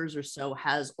 10 years or so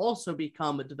has also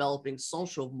become a developing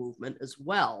social movement as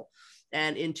well.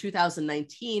 And in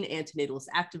 2019, anti-natalist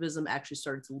activism actually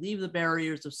started to leave the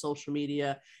barriers of social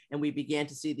media, and we began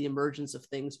to see the emergence of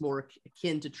things more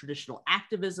akin to traditional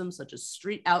activism, such as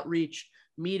street outreach,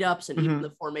 meetups, and even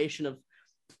the formation of,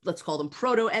 let's call them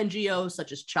proto-NGOs,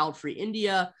 such as Child Free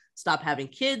India, Stop Having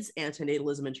Kids,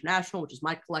 Anti-Natalism International, which is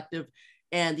my collective,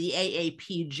 and the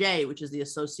AAPJ, which is the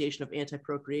Association of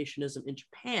Anti-Procreationism in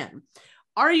Japan.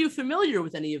 Are you familiar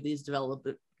with any of these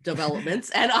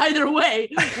developments? And either way,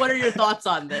 what are your thoughts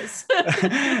on this?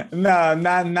 No,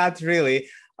 not really.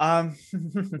 Well,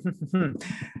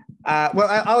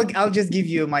 I'll just give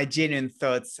you my genuine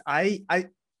thoughts. I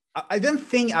don't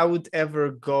think I would ever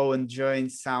go and join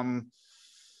some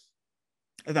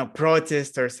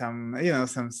protest or some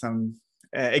some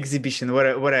exhibition,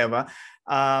 whatever.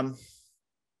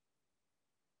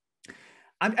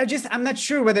 I'm not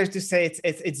sure whether to say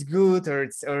it's good or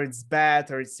it's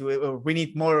bad, or we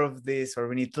need more of this or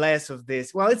we need less of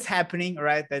this. Well, it's happening,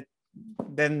 right? That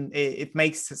then it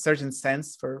makes a certain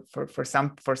sense for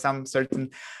some certain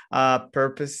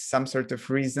purpose, some sort of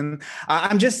reason.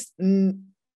 I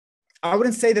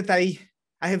wouldn't say that I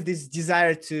have this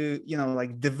desire to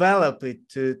like develop it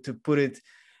to put it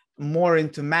more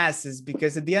into masses,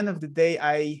 because at the end of the day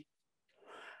I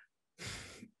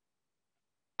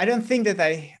don't think that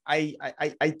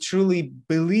I truly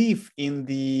believe in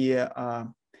the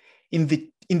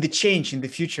change, in the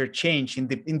future change, in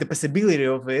the possibility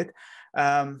of it.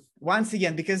 Once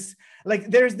again, because like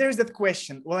there's that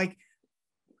question, well, like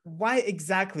why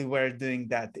exactly we're doing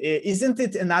that? Isn't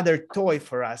it another toy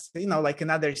for us? Like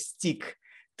another stick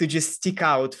to just stick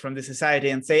out from the society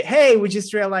and say, hey, we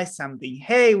just realized something.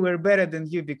 Hey, we're better than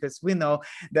you because we know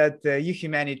that you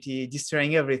humanity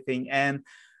destroying everything. And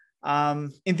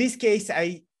in this case,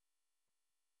 the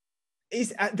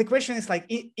question is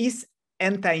like, is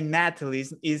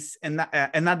anti-natalism is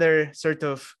another sort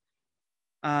of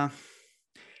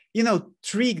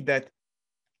trick that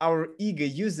our ego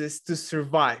uses to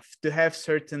survive, to have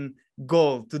certain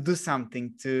goal, to do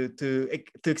something, to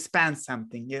expand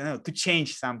something, to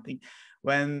change something.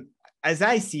 When, as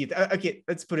I see it, okay,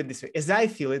 let's put it this way. As I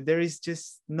feel it, there is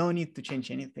just no need to change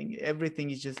anything.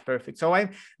 Everything is just perfect. So I'm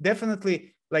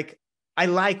definitely like, I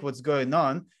like what's going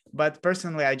on, but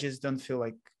personally, I just don't feel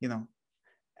like,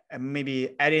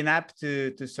 maybe adding up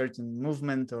to certain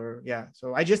movement or, yeah.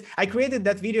 So I created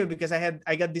that video because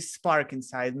I got this spark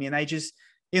inside me, and I just,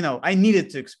 I needed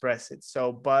to express it.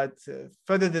 So, but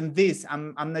further than this,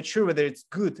 I'm not sure whether it's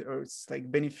good or it's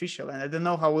like beneficial. And I don't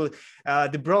know how will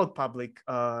the broad public,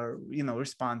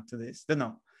 respond to this. Don't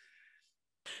know.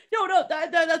 No,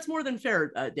 that's more than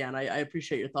fair, Dan. I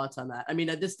appreciate your thoughts on that. I mean,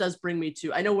 this does bring me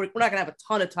to, I know we're not gonna have a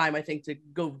ton of time, I think, to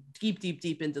go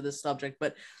deep into this subject,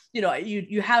 but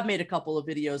you have made a couple of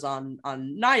videos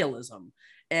on nihilism,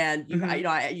 and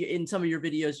in some of your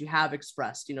videos you have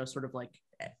expressed, sort of like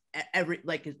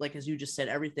as you just said,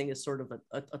 everything is sort of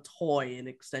a toy, an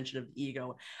extension of the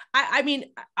ego. I mean,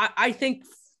 I think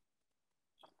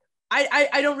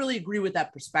I don't really agree with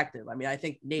that perspective. I mean, I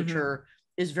think nature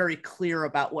is very clear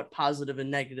about what positive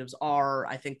and negatives are.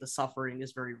 I think the suffering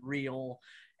is very real.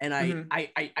 And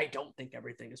I don't think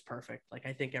everything is perfect. Like,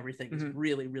 I think everything is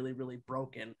really, really, really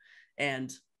broken.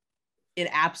 And in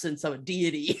absence of a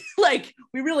deity, like,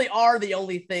 we really are the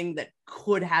only thing that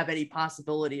could have any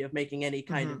possibility of making any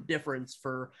kind of difference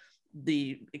for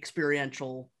the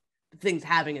experiential things,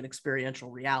 having an experiential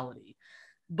reality.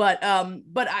 But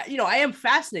I, you know, I am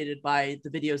fascinated by the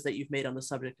videos that you've made on the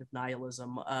subject of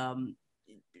nihilism.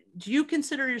 Do you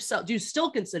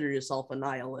still consider yourself a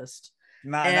nihilist?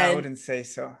 No, I wouldn't say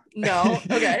so. No.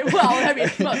 Okay. Well, I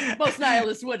mean, most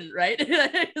nihilists wouldn't, right?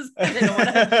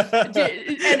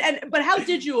 But how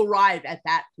did you arrive at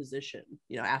that position,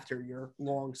 you know, after your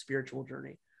long spiritual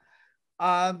journey?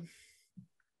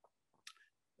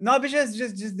 No, but just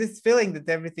this feeling that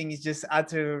everything is just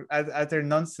utter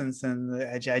nonsense, and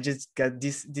I just got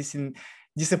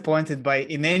disappointed by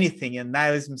in anything. And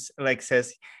nihilism like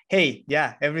says, hey,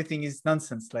 yeah, everything is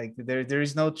nonsense. Like, there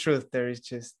is no truth. There is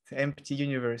just empty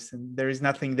universe, and there is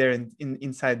nothing there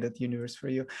inside that universe for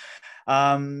you.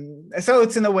 So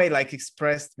it's in a way like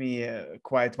expressed me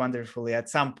quite wonderfully at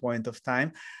some point of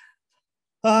time.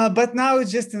 But now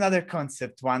it's just another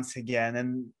concept once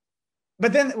again.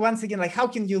 But then once again, like, how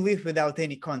can you live without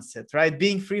any concept, right?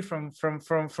 Being free from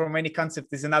any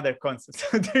concept is another concept.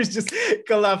 So there's just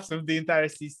collapse of the entire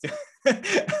system.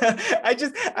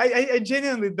 I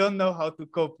genuinely don't know how to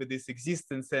cope with this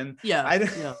existence. And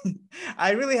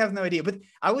I really have no idea. But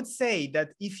I would say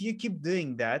that if you keep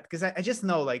doing that, because I just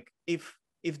know, like,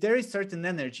 if there is certain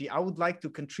energy, I would like to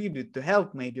contribute, to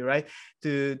help, maybe, right?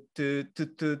 To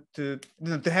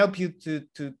help you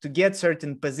to get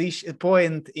certain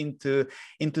point into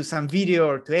some video,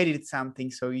 or to edit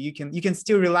something, so you can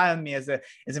still rely on me as a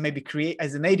maybe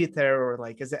as an editor, or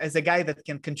like as a guy that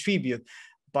can contribute.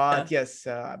 But yes,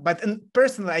 but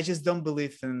personally, I just don't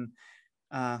believe in.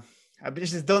 I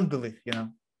just don't believe, you know.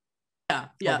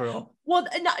 Yeah. Overall. Well,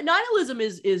 nihilism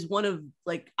is one of,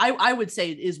 like, I would say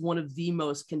it is one of the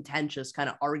most contentious kind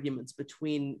of arguments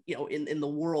between, you know, in the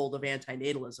world of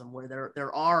anti-natalism, where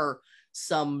there are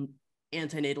some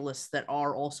anti-natalists that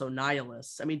are also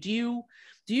nihilists. I mean, do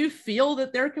you feel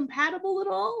that they're compatible at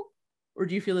all, or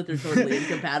do you feel that they're totally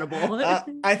incompatible?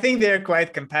 I think they're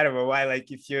quite compatible. Why?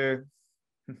 Like, if you,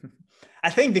 I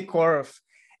think the core of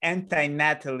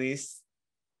anti-natalists,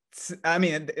 I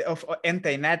mean, of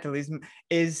anti-natalism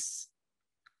is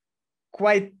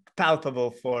quite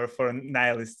palpable for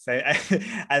nihilists.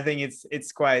 I think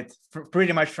it's quite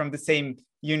pretty much from the same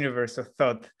universe of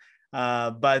thought,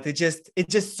 but it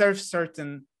just serves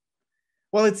certain.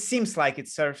 Well, it seems like it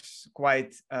serves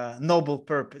quite noble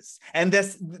purpose, and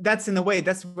that's in a way,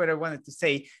 that's what I wanted to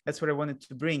say. That's what I wanted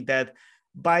to bring, that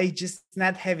by just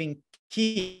not having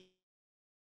kids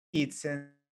and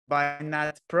by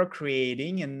not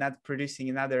procreating and not producing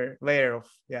another layer of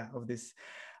this,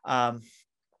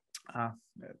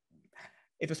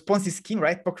 it was Ponzi scheme,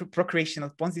 right?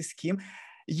 Procreational Ponzi scheme.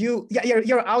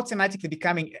 You're automatically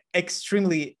becoming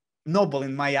extremely noble,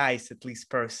 in my eyes, at least,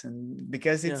 person,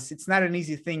 because it's not an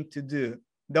easy thing to do.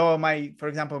 Though for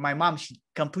example, my mom, she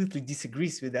completely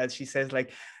disagrees with that. She says,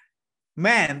 like,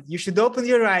 man, you should open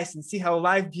your eyes and see how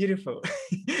life beautiful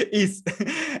is.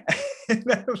 And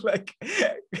I'm like,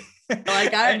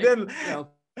 and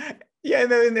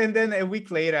then a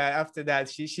week later, after that,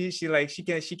 she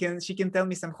can tell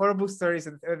me some horrible stories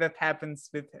that happened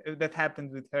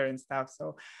with her and stuff.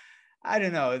 So I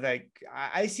don't know, like,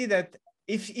 I see that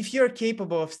if you're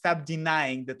capable of stop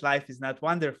denying that life is not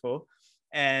wonderful,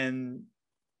 and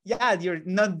you're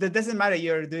not, that doesn't matter,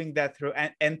 you're doing that through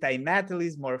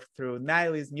anti-natalism or through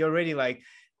nihilism, you're already like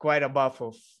quite above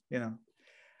of, you know,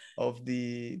 of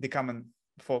the common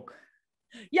folk.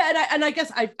 Yeah, and I guess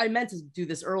I meant to do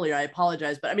this earlier. I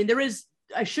apologize, but I mean,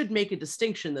 I should make a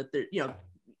distinction that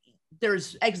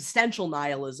there's existential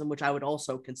nihilism, which I would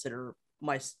also consider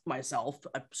myself.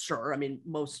 I'm sure. I mean,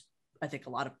 I think a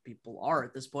lot of people are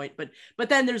at this point, but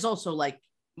then there's also like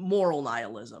moral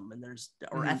nihilism, and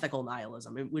or ethical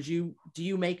nihilism. I mean, do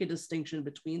you make a distinction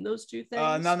between those two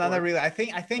things? No, not really. I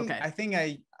think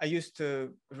I used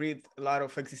to read a lot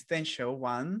of existential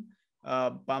one,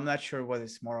 but I'm not sure what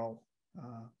is moral.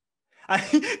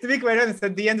 To be quite honest,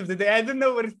 at the end of the day, I don't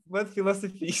know what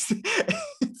philosophy is.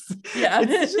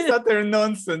 It's just utter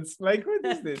nonsense. Like, what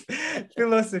is this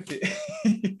philosophy?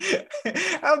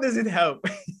 How does it help?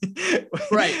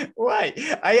 Right. Why?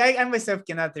 I myself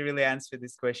cannot really answer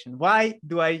this question. Why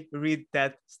do I read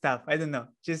that stuff? I don't know.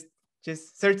 Just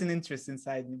certain interest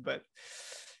inside me, but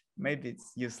maybe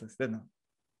it's useless. I don't know.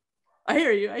 I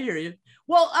hear you.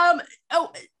 Well,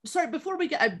 sorry. Before we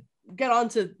get, get on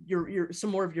to your some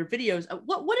more of your videos,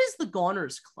 what is the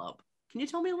Goners Club? Can you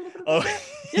tell me a little bit about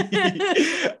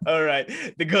that? All right.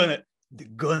 The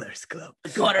Goners Club. The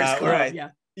Goners Club, right.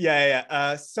 yeah.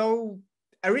 Yeah. So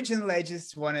originally I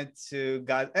just wanted to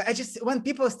when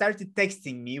people started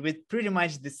texting me with pretty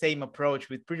much the same approach,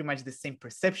 with pretty much the same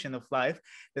perception of life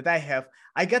that I have,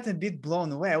 I got a bit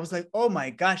blown away. I was like, oh my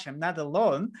gosh, I'm not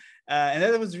alone. And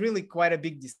that was really quite a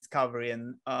big discovery.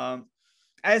 And I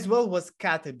as well was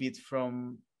cut a bit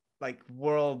from like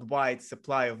worldwide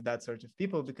supply of that sort of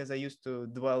people, because I used to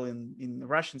dwell in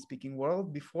Russian speaking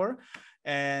world before,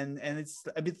 and it's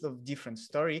a bit of different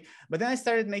story. But then I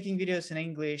started making videos in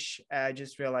English. I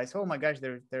just realized, oh my gosh,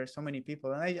 there are so many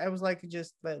people, and I was like,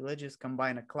 let's just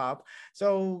combine a club.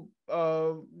 So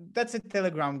that's a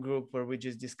Telegram group where we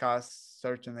just discuss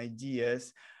certain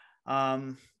ideas.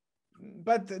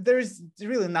 But there's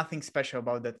really nothing special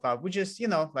about that club. We just,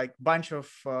 like bunch of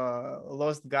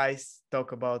lost guys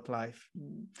talk about life.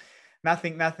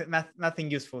 Nothing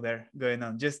useful there going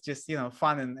on. Just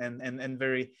fun and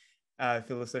very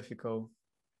philosophical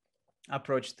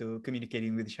approach to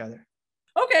communicating with each other.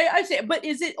 Okay, I see. But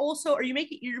is it also,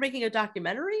 you're making a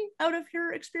documentary out of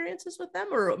your experiences with them,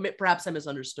 or perhaps I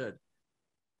misunderstood?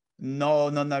 No,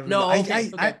 not really. No,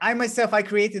 okay. I myself, I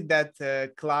created that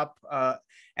club,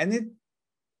 and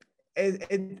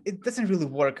it doesn't really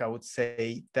work. I would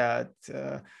say that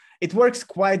it works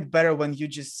quite better when you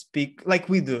just speak like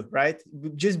we do, right?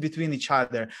 Just between each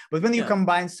other. But when you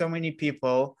combine so many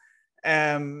people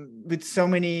with so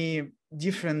many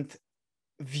different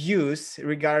views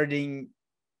regarding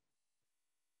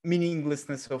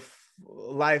meaninglessness of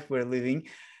life we're living,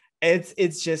 it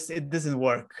doesn't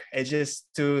work. It just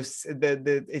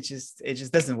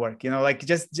doesn't work. Like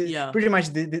just pretty much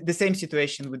the same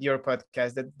situation with your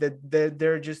podcast, that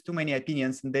there are just too many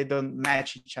opinions and they don't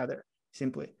match each other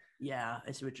simply. Yeah,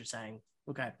 I see what you're saying.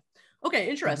 Okay,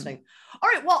 interesting. Mm-hmm. All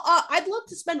right, well, I'd love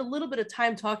to spend a little bit of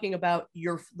time talking about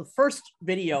the first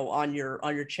video on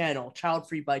your channel, Child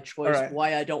Free by Choice, right.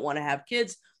 Why I Don't Want to Have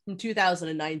Kids, from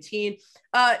 2019.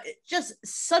 Just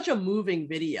such a moving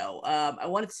video. I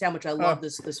wanted to say how much I love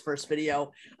this first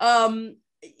video.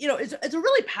 It's a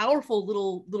really powerful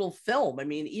little film. I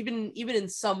mean, even in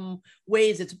some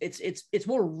ways, it's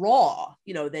more raw,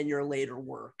 than your later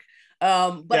work.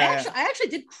 But I actually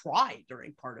did cry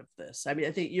during part of this. I mean,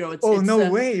 I think, it's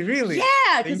no way, really?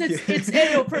 Yeah, because it's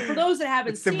for those that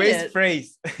haven't seen it. It's the best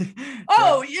phrase. 100%.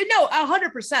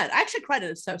 I actually cried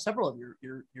at several of your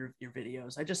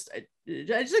videos. I just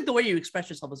think the way you express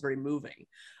yourself is very moving.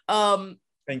 Yeah,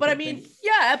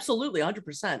 absolutely,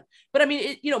 100%. But I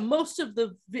mean, most of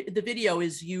the video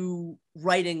is you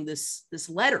writing this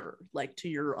letter, like, to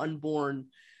your unborn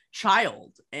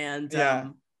child, and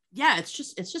yeah, it's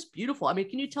just beautiful. I mean,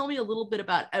 can you tell me a little bit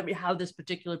about how this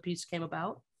particular piece came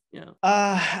about? Yeah.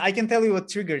 I can tell you what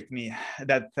triggered me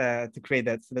to create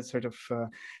that sort of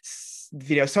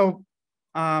video. So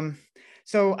I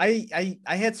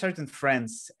had certain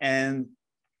friends, and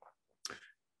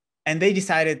they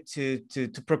decided to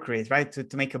procreate, right?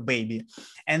 To make a baby.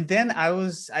 And then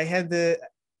the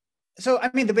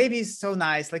baby is so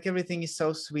nice, like everything is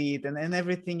so sweet and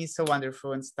everything is so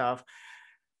wonderful and stuff.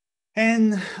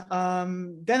 And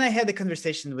then I had a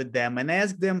conversation with them, and I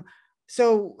asked them,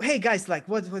 so, hey guys, like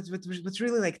what's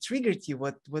really like triggered you?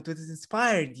 What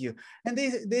inspired you? And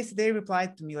they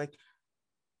replied to me like,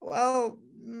 well,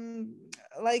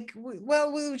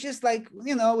 we just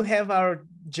we have our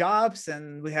jobs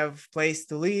and we have place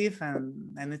to live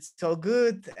and it's all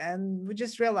good. And we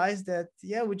just realized that,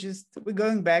 we're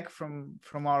going back from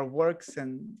our works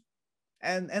and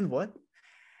what?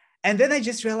 And then I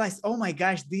just realized, oh my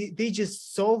gosh, they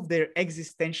just solved their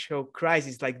existential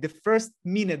crisis. Like the first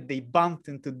minute they bumped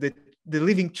into the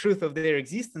living truth of their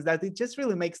existence, that it just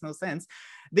really makes no sense.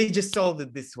 They just solved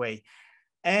it this way.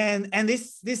 And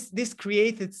this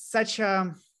created such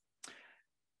a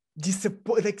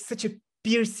such a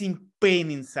piercing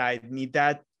pain inside me,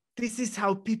 that this is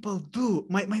how people do.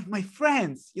 My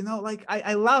friends,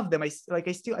 I love them.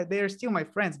 They are still my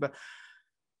friends, but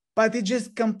it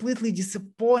just completely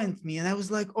disappointed me. And I was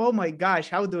like, oh my gosh,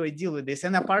 how do I deal with this?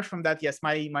 And apart from that, yes,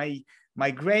 my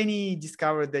granny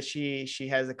discovered that she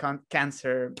has a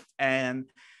cancer,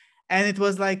 and it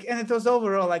was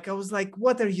overall like, I was like,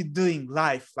 what are you doing,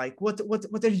 life? Like, what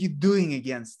are you doing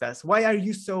against us? Why are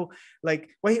you so like,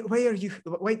 why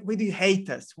do you hate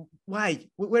us? Why?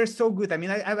 We're so good. I mean,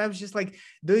 I was just like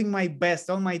doing my best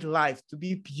all my life to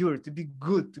be pure, to be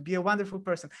good, to be a wonderful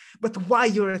person. But why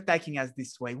you're attacking us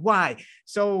this way? Why?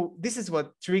 So this is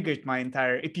what triggered my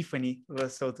entire epiphany,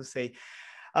 so to say.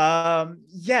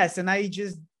 Yes, and I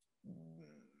just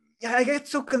yeah, I get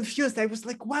so confused. I was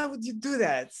like, why would you do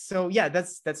that? So yeah,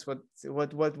 that's what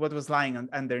was lying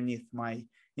underneath my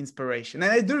inspiration.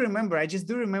 And I just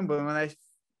do remember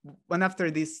when after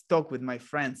this talk with my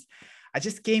friends, I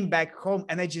just came back home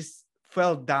and I just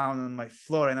fell down on my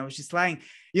floor and I was just lying,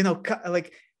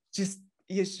 like just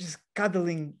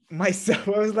cuddling myself.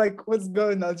 I was like, what's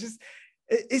going on?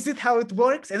 Is it how it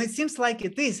works? And it seems like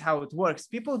it is how it works.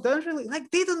 People don't really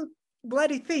they don't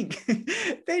bloody think.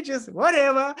 They just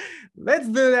whatever, let's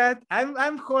do that.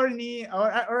 I'm horny,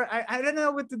 or I don't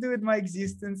know what to do with my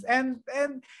existence. And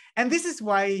this is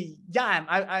why, yeah,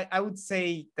 I would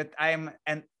say that I'm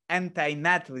an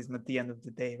anti-natalism at the end of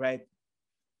the day, right?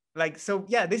 Like, so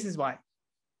yeah, this is why.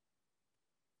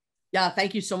 Yeah,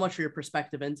 thank you so much for your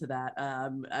perspective into that.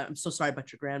 I'm so sorry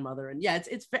about your grandmother, and yeah,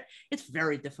 it's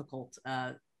very difficult.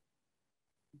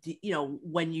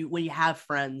 When you have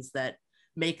friends that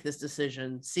make this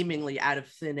decision seemingly out of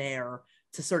thin air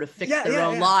to sort of fix their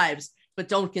own lives, but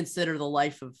don't consider the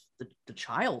life of the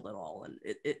child at all, and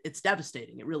it's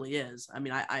devastating. It really is. I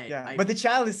mean, but the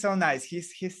child is so nice.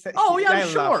 He's I'm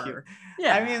sure.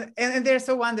 Yeah, I mean, and they're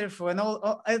so wonderful, and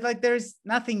all like there's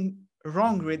nothing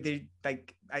wrong with it.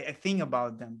 Like I think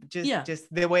about them, just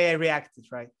the way I reacted,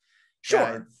 right? Sure.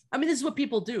 Yeah, I mean, this is what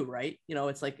people do, right?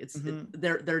 It's like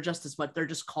they're just as much, they're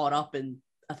just caught up in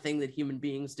a thing that human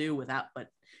beings do but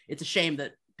it's a shame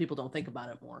that people don't think about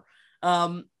it more.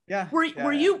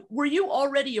 Were you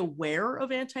already aware of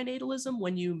antinatalism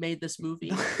when you made this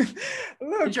movie?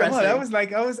 Look, come on,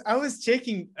 I was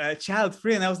checking child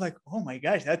free, and I was like, oh my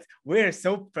gosh, we're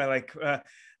so like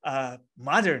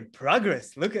modern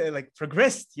progress. Look at like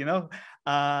progressed,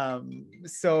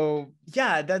 so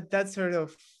yeah, that sort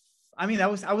of, I mean, I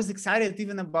was excited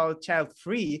even about child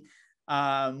free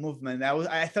movement.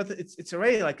 I thought that it's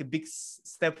already like a big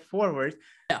step forward,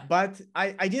 but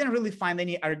I didn't really find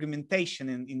any argumentation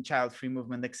in child free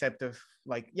movement except of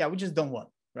like, yeah, we just don't want,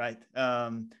 right?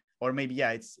 Or maybe,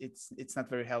 yeah, it's not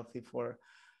very healthy for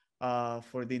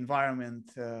the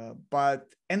environment,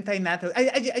 but anti-natal,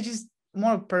 I just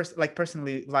more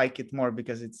personally like it more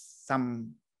because it's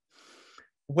some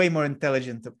way more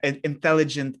intelligent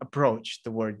approach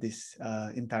toward this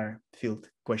entire field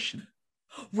question.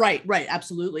 Right,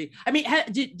 absolutely. I mean,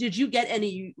 did you get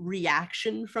any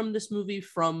reaction from this movie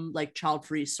from like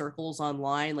child-free circles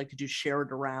online? Like, did you share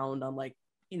it around on like,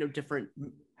 different?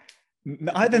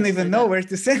 I don't even know where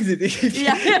to send it.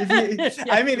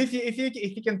 I mean, if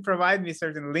you can provide me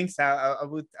certain links, I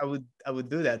would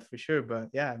do that for sure. But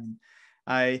yeah,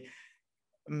 I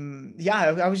mean,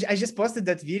 I just posted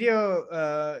that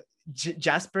video.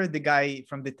 Jasper, the guy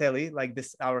from the telly, like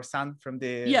this, our son from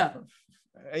the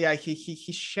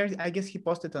he shared, I guess he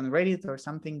posted on Reddit or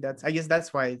something. I guess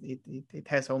that's why it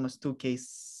has almost 2K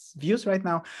views right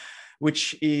now,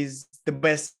 which is the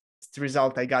best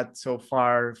result I got so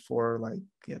far for like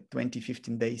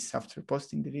 15 days after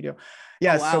posting the video.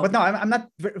 Yeah. Oh, wow. So, but no, I'm not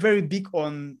very big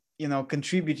on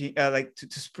contributing like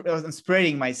to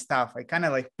spreading my stuff. I kind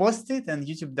of like post it and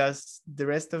YouTube does the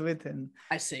rest of it. And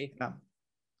I see.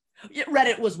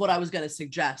 Reddit was what I was going to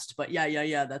suggest, but yeah,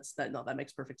 that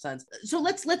makes perfect sense. So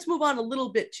let's move on a little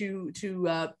bit to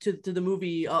the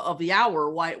movie of the hour,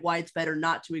 why it's better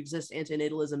not to exist,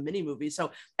 Anti-Natalism Mini-Movie.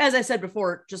 So as I said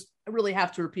before, I really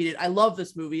have to repeat it. I love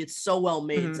this movie. It's so well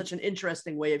made, such an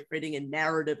interesting way of creating a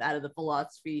narrative out of the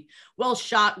philosophy. Well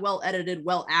shot, well edited,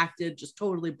 well acted, just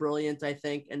totally brilliant, I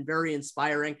think, and very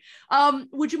inspiring.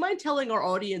 Would you mind telling our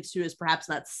audience who has perhaps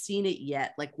not seen it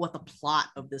yet, like what the plot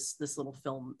of this little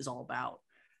film is all about?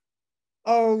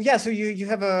 Oh yeah, so you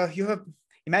have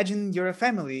imagine you're a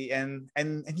family and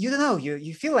you don't know,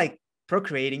 you feel like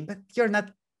procreating, but you're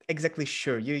not exactly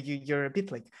sure. You're a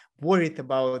bit like worried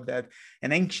about that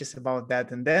and anxious about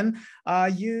that, and then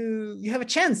you have a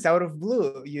chance out of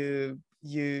blue.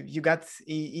 You got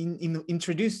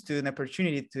introduced to an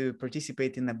opportunity to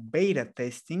participate in a beta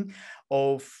testing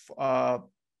of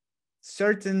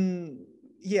certain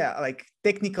like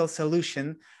technical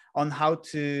solution on how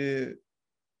to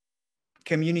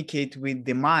communicate with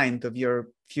the mind of your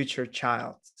future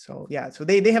child. So yeah, so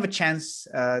they have a chance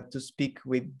to speak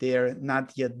with their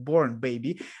not yet born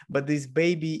baby, but this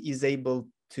baby is able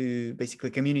to basically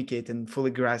communicate and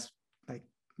fully grasp like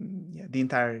the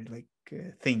entire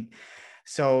thing.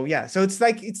 So yeah, so it's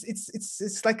like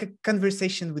it's like a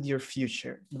conversation with your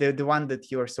future, the one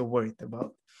that you are so worried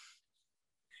about.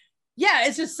 Yeah,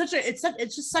 it's just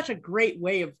such a great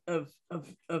way of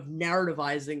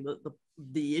narrativizing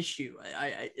the issue.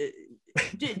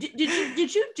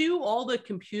 Did you do all the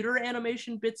computer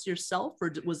animation bits yourself,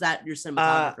 or was that your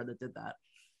cinematographer that did that?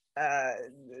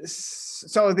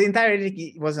 so the entire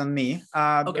editing was on me.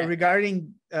 Okay.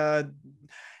 Regarding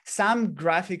some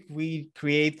graphic we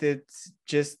created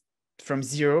just from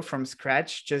zero, from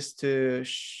scratch, just to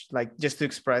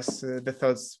express the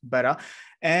thoughts better,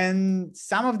 and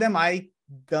some of them I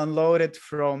downloaded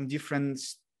from different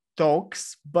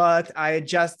stocks, but I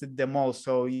adjusted them all.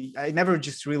 So I never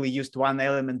just really used one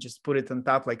element, just put it on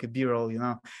top like a B-roll, you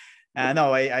know.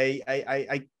 No,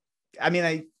 I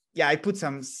put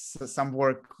some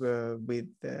work with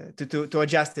to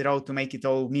adjust it all, to make it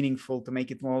all meaningful, to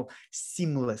make it more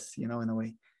seamless, you know, in a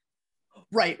way.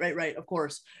 Right. Of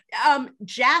course.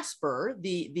 Jasper,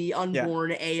 the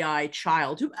unborn AI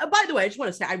child, who, by the way, I just want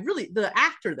to say, the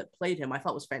actor that played him, I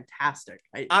thought was fantastic.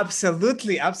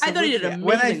 Absolutely. I thought he did an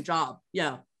amazing job.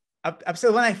 Yeah.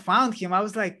 Absolutely. When I found him, I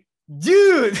was like,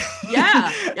 dude.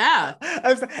 Yeah.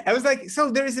 I was like,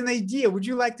 so there is an idea. Would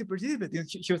you like to participate? And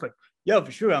she was like, yeah,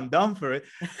 for sure. I'm down for it.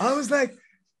 I was like,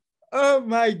 oh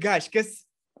my gosh. Because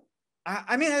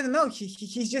I don't know.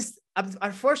 He's just,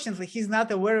 unfortunately, he's not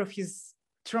aware of his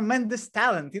tremendous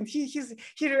talent, and he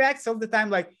reacts all the time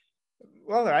like,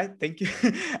 well, all right, thank you.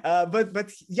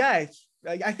 But yeah,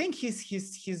 I think he's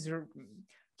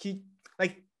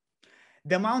like,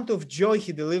 the amount of joy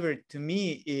he delivered to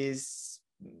me is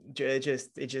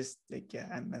just like, yeah,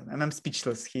 I'm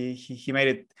speechless. He made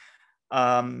it.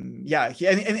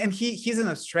 He's in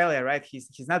Australia, right?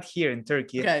 He's not here in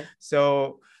Turkey. Okay.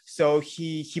 So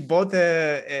he bought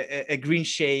a green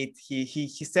shade. He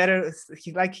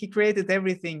created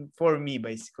everything for me,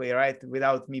 basically, right,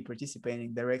 without me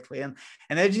participating directly. And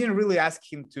I didn't really ask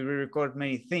him to re-record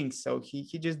many things. So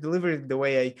he just delivered it the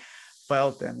way I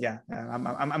felt. And yeah,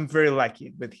 I'm very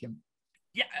lucky with him.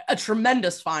 Yeah, a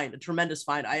tremendous find.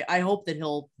 I hope that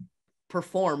he'll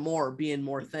perform more, be in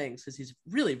more things, because he's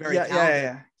really very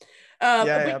talented.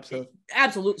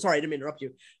 Absolutely. Sorry, I didn't mean to interrupt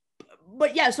you.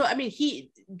 But yeah, so I mean,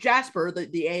 Jasper,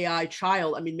 the AI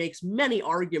child, I mean, makes many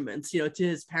arguments, you know, to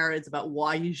his parents about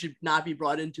why he should not be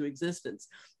brought into existence.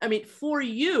 I mean, for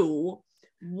you,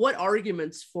 what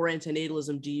arguments for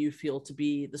antinatalism do you feel to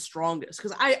be the strongest?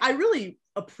 Because I really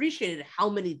appreciated how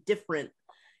many different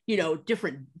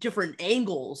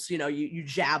angles, you know, you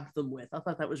jabbed them with. I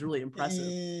thought that was really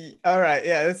impressive. All right.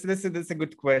 Yeah, that's a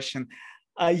good question.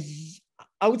 I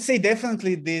would say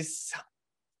definitely this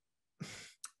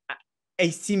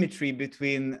asymmetry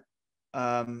between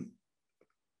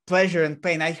pleasure and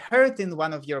pain. I heard in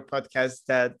one of your podcasts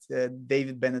that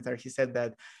David Benatar, he said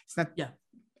that it's not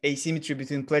asymmetry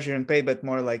between pleasure and pain, but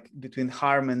more like between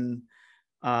harm and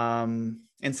harm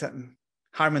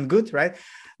and good, right?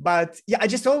 But yeah, I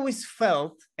just always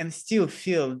felt and still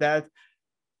feel that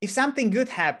if something good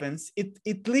happens,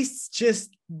 it lasts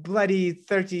just bloody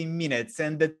 30 minutes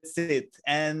and that's it.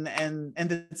 And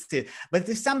that's it. But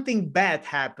if something bad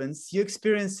happens, you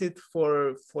experience it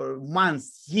for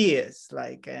months, years,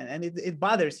 like, and it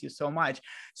bothers you so much.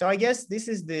 So I guess this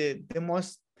is the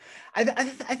most, I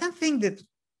don't think that,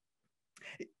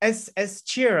 as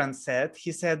Chiran said,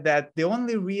 he said that the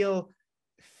only real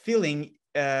feeling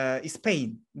is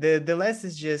pain. The less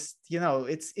is just, you know,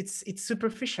 it's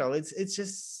superficial.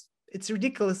 It's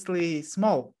ridiculously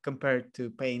small compared to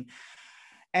pain.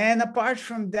 And apart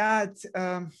from that,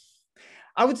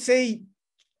 I would say,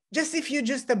 just if you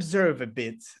just observe a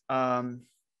bit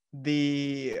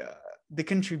the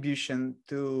contribution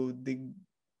to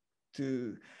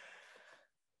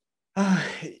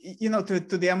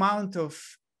the amount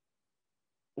of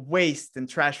waste and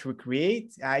trash we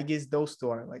create, I guess those two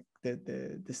are like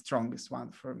the strongest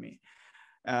one for me.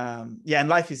 And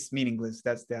life is meaningless.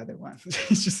 That's the other one,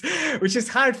 which is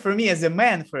hard for me as a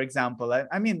man, for example.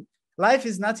 I mean, life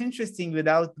is not interesting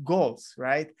without goals,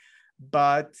 right?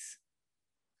 But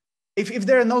if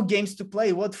there are no games to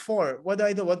play, what for? What do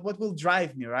I do? What will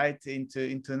drive me, right,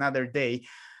 into another day?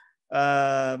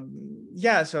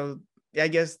 So I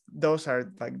guess those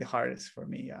are like the hardest for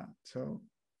me. Yeah. So.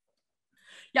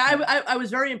 Yeah, I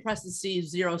was very impressed to see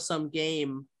zero-sum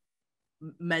game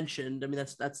mentioned. I mean,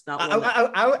 that's not one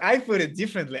I put it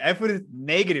differently. I put it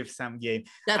negative-sum game.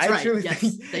 That's right. Yes.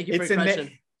 Thank you for your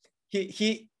question.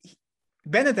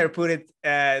 Benatar put it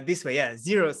this way,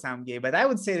 zero-sum game, but I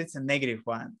would say it's a negative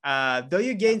one. Though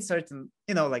you gain certain,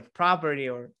 like property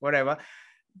or whatever,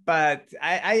 but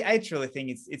I actually think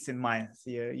it's in minus.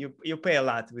 You pay a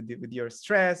lot with your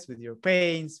stress, with your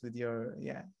pains, with your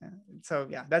So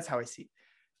that's how I see it.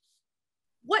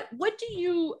 What do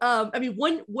you I mean,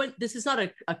 one this is not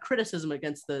a criticism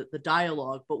against the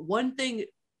dialogue, but one thing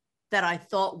that I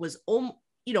thought was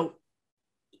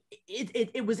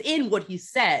it was in what he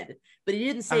said, but he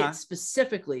didn't say it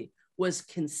specifically, was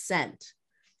consent.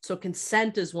 So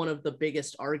consent is one of the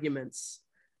biggest arguments,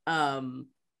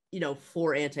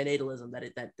 for antinatalism,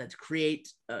 that create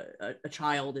a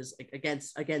child is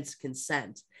against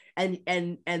consent, and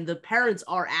the parents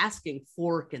are asking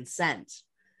for consent,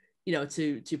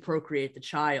 to procreate the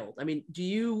child. I mean,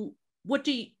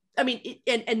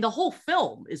 and the whole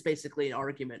film is basically an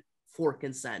argument for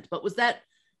consent, but was that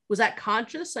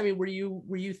conscious? I mean, were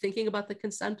you thinking about the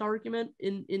consent argument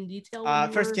in detail?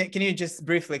 First, can you just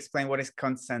briefly explain what is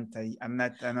consent? I'm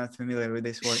not familiar with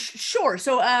this word. Sure.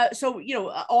 So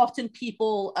often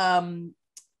people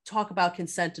talk about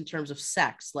consent in terms of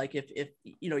sex, like if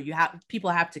people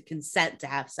have to consent to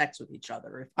have sex with each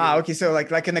other. Okay, so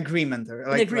like an agreement, or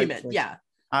an agreement, yeah.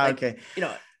 Okay.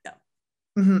 Yeah.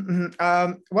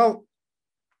 Well,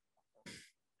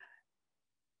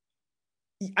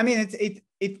 I mean,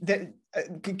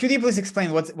 could you please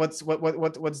explain what's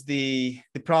the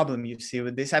problem you see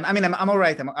with this? I'm all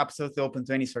right. I'm absolutely open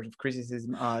to any sort of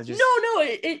criticism. I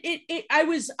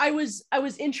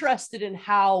was interested in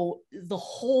how the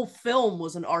whole film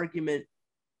was an argument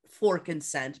for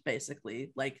consent,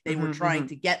 basically. Like they were trying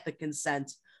to get the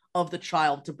consent of the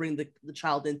child to bring the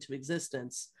child into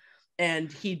existence.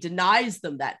 And he denies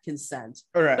them that consent.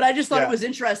 Right. But I just thought it was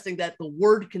interesting that the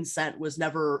word consent was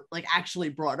never actually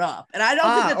brought up. And I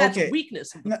don't think that's a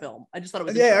weakness of the film. I just thought it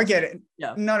was I get it.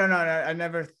 Yeah. No. I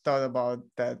never thought about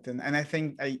that. And I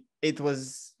think it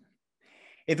was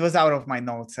out of my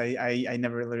notes. I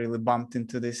never really bumped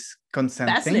into this consent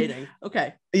Fascinating. thing.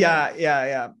 Okay.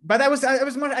 Yeah. But I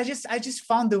was more, I just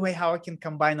found the way how I can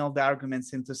combine all the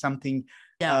arguments into something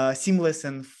seamless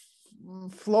and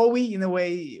flowy in a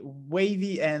way,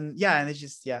 wavy, and it's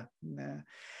just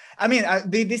I mean,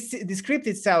 the script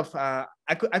itself, I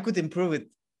could improve it,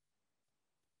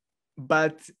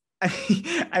 but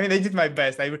I mean, I did my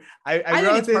best. I wrote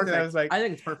it, and I was like, I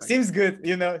think it's perfect. Seems good,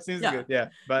 good. Yeah.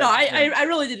 But no, I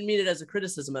really didn't mean it as a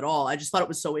criticism at all. I just thought it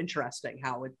was so interesting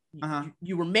how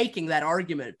you were making that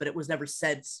argument, but it was never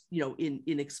said,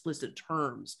 in explicit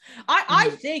terms.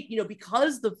 I think,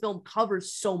 because the film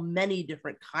covers so many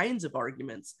different kinds of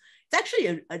arguments, it's actually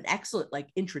an excellent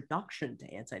introduction to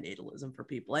antinatalism for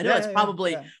people. I know it's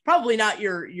probably not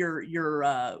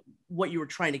your what you were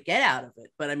trying to get out of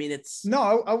it, but I mean, it's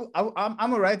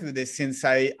I'm all right with this, since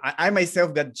I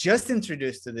myself got just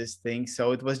introduced to this thing,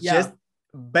 so it was just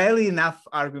barely enough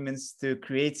arguments to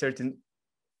create certain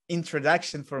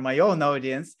introduction for my own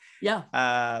audience.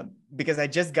 Because I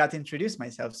just got introduced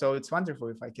myself, so it's wonderful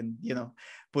if I can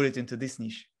put it into this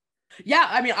niche.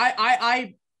 I mean,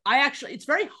 I actually, it's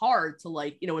very hard to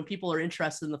when people are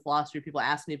interested in the philosophy, people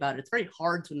ask me about it, it's very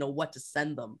hard to know what to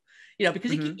send them,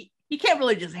 because you can't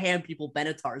really just hand people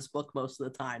Benatar's book most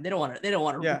of the time. They don't want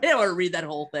to read that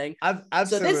whole thing. Absolutely.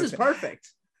 So this is perfect,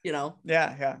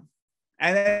 Yeah.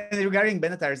 And then regarding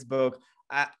Benatar's book,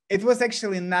 it was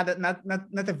actually not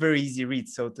a very easy read,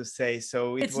 so to say.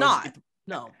 So it's not.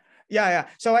 No. Yeah.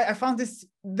 So I found this.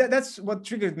 That's what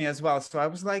triggered me as well. So I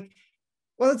was like,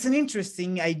 well, it's an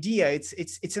interesting idea.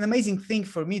 It's an amazing thing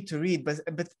for me to read, but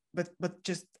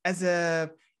just as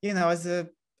a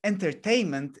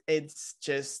entertainment, it's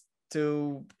just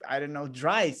too, I don't know,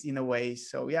 dry in a way.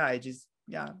 So I just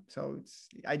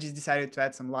decided to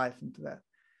add some life into that.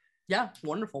 Yeah,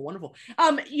 wonderful.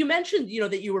 You mentioned,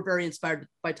 that you were very inspired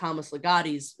by Thomas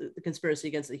Ligotti's The Conspiracy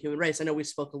Against the Human Race. I know we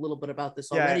spoke a little bit about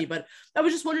this already, but I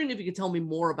was just wondering if you could tell me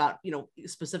more about,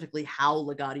 specifically how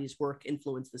Ligotti's work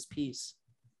influenced this piece.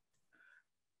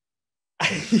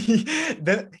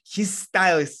 His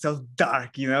style is so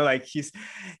dark, he's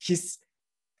just,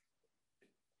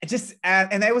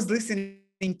 and I was listening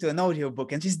to an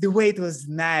audiobook, and just the way it was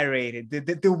narrated,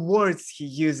 the words he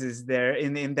uses there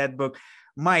in that book,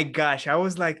 my gosh, I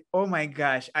was like, oh my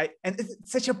gosh, and it's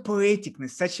such a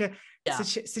poeticness, such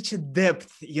a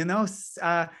depth,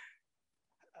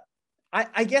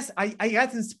 I guess I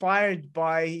got inspired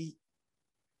by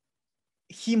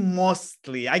him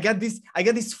mostly. I got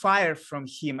this fire from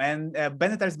him, and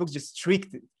Benatar's book just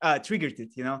triggered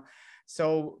it,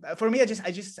 So for me,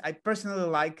 I personally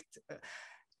liked.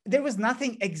 There was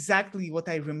nothing exactly what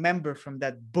I remember from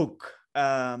that book,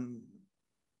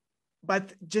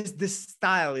 but just the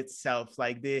style itself,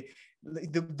 like the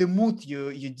mood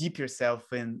you deep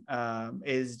yourself in,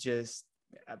 is just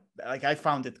I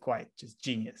found it quite just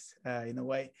genius in a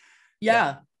way.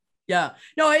 Yeah.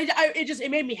 No, it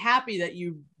made me happy that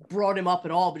you brought him up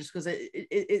at all, just because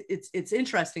it's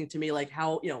interesting to me,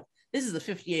 how this is the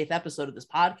 58th episode of this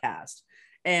podcast.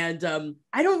 And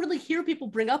I don't really hear people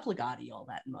bring up Ligotti all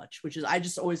that much, which is I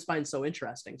just always find so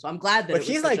interesting. So I'm glad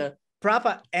that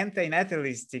proper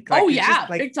anti-natalistic. Oh it's yeah, just,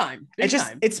 like, big time. Big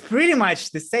time. It's pretty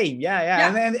much the same.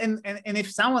 Yeah. And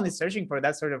if someone is searching for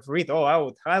that sort of read, I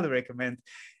would highly recommend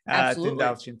to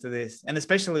indulge into this, and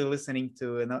especially listening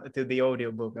to the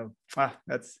audiobook.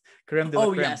 That's creme de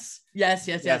la creme. Yes,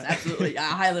 absolutely. I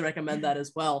highly recommend that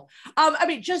as well. I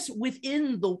mean, just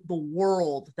within the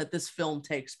world that this film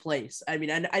takes place. I mean,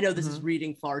 I know this is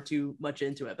reading far too much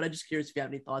into it, but I'm just curious if you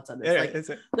have any thoughts on this.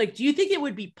 Like, do you think it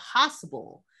would be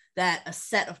possible that a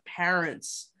set of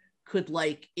parents could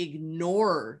like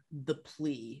ignore the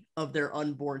plea of their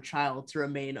unborn child to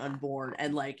remain unborn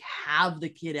and like have the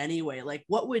kid anyway? Like,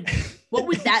 what would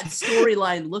that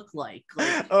storyline look like?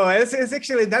 It's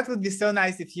actually, that would be so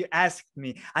nice if you asked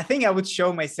me. I think I would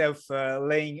show myself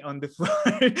laying on the floor,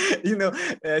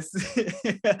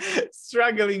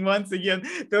 struggling once again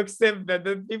to accept that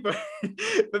the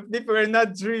people are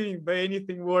not dreaming by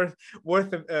anything worth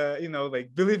like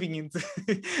believing into.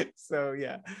 So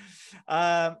yeah,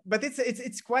 but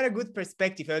it's quite a good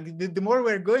perspective. The more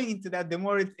we're going into that, the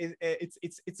more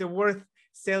it's a worth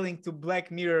selling to Black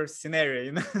Mirror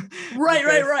scenario,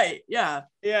 Right. Yeah.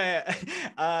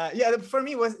 For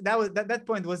me, that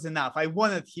point was enough. I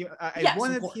wanted him. I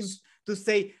wanted him to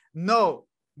say, "No,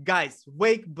 guys,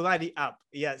 wake bloody up."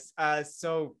 Yes.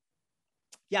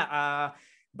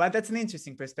 But that's an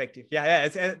interesting perspective.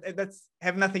 That's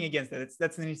have nothing against that.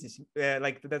 That's an interesting.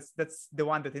 That's the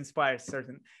one that inspires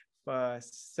certain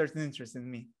interest in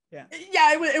me.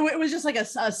 It was just like a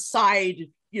side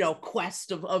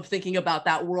quest of thinking about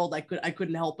that world I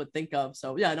couldn't help but think of.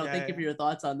 So thank you for your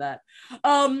thoughts on that.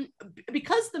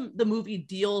 Because the movie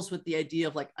deals with the idea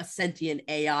of like a sentient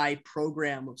AI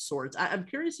program of sorts, I'm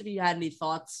curious if you had any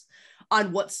thoughts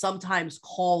on what's sometimes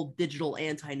called digital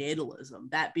antinatalism,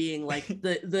 that being like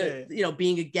the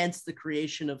being against the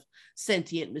creation of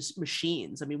sentient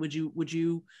machines. I mean, would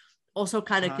you also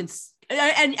kind of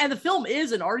and the film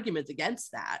is an argument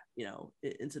against that,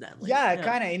 incidentally.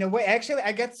 Kind of, in a way. Actually,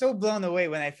 I got so blown away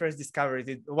when I first discovered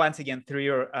it once again through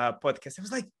your podcast. I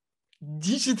was like,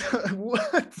 digital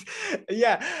what?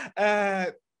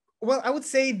 Well, I would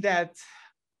say that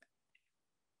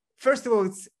first of all,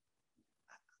 it's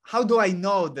how do I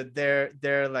know that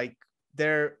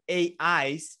they're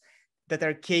AIs that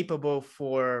are capable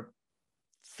for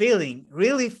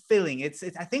really feeling.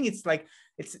 I think it's like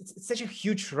it's such a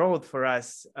huge road for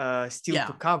us still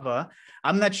to cover.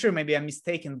 I'm not sure, maybe I'm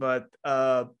mistaken, but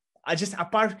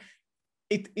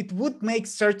it would make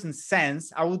certain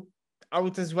sense. I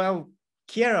would as well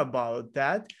care about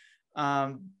that,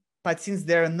 but since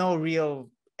there are no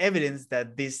real evidence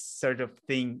that this sort of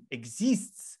thing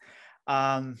exists,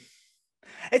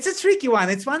 it's a tricky one.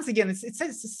 It's once again,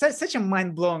 it's such a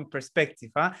mind-blowing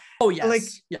perspective, huh? Oh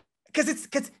yes, because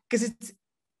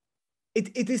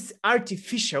it is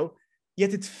artificial,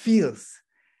 yet it feels.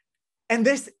 And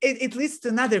it leads to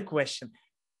another question.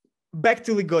 Back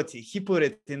to Ligotti, he put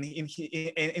it in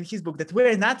his book that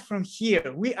we're not from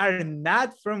here. We are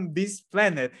not from this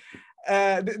planet.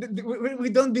 We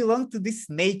don't belong to this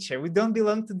nature. We don't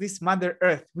belong to this Mother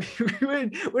Earth.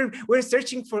 We're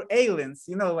searching for aliens,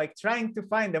 like trying to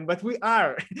find them, but we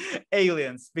are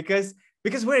aliens because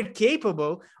we're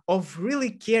capable of really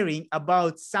caring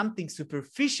about something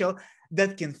superficial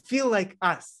that can feel like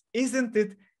us. Isn't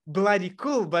it bloody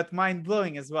cool, but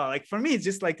mind-blowing as well? Like for me, it's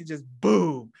just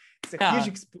boom. It's a huge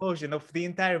explosion of the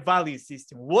entire value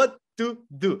system. What to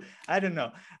do? I don't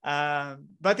know.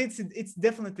 But it's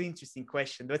definitely an interesting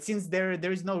question. But since there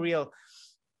is no real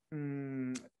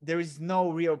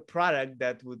product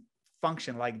that would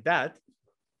function like that,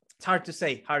 it's hard to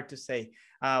say.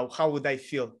 How would I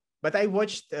feel? But I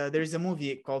watched, there's a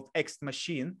movie called Ex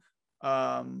Machine.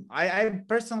 I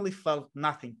personally felt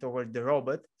nothing toward the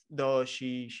robot, though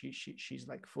she's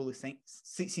like fully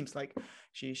seems like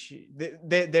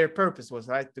their purpose was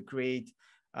to create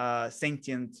a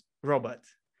sentient robot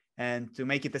and to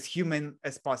make it as human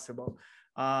as possible.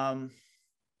 I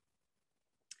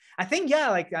think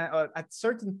at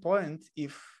certain point,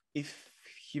 if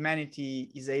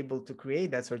humanity is able to create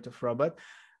that sort of robot,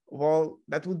 well,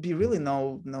 that would be really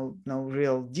no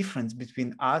real difference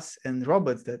between us and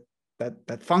robots that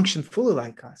function fully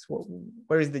like us. Well,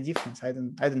 where is the difference? I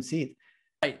don't see it.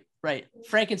 Right.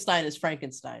 Frankenstein is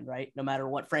Frankenstein, right? No matter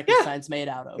what Frankenstein's made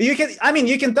out of. You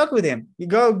can talk with him. You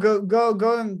go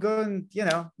and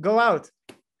go out,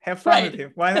 have fun with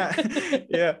him. Why not?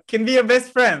 Can be your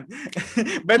best friend,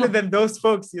 better than those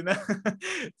folks,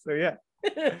 So yeah.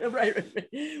 Right.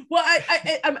 Well,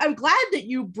 I'm glad that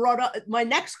you brought up, my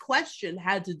next question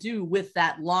had to do with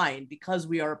that line, because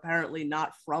we are apparently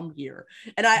not from here.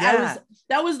 And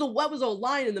that was a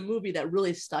line in the movie that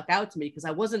really stuck out to me, because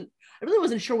I really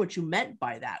wasn't sure what you meant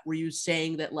by that. Were you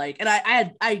saying that, like, and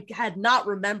I had not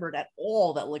remembered at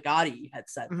all that Ligotti had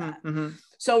said that. Mm-hmm.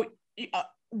 So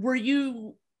were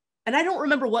you, and I don't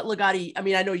remember what Ligotti, I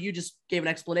mean, I know you just gave an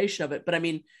explanation of it, but I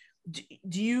mean,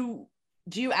 do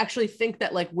you actually think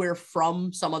that, like, we're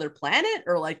from some other planet,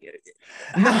 or like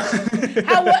how you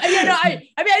know, I mean,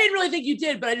 I didn't really think you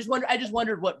did, but I just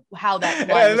wondered how that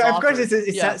line was of offered. course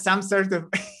it's some sort of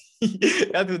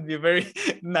that would be very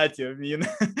nutty of me, you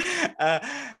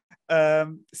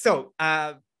know.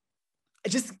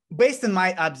 Just based on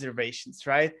my observations,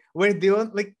 right, we're the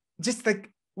only,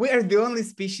 we are the only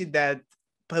species that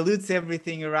pollutes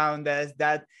everything around us,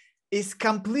 that is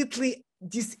completely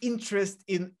disinterested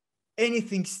in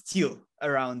anything still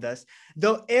around us,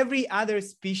 though every other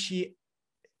species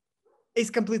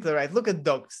is completely right. Look at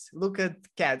dogs, look at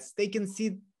cats. They can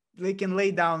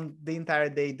lay down the entire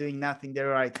day doing nothing. They're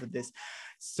right with this.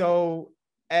 So,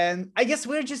 and I guess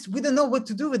we don't know what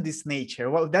to do with this nature.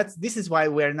 Well, this is why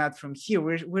we're not from here.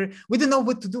 We don't know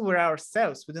what to do with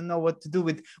ourselves. We don't know what to do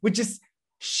with just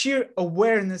sheer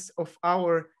awareness of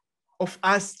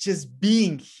us just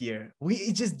being here.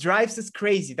 It just drives us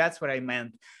crazy. That's what I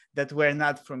meant, that we're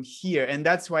not from here. And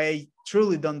that's why I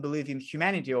truly don't believe in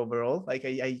humanity overall. Like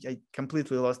I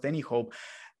completely lost any hope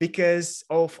because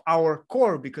of our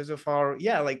core, because of our,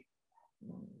 like,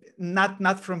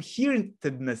 not from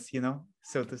here-ness, you know,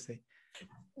 so to say.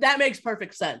 That makes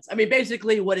perfect sense. I mean,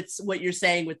 basically what you're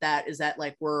saying with that is that,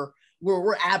 like, we're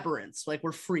aberrants, like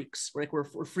we're freaks, like we're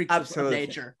freaks of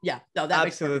nature. Yeah, no, that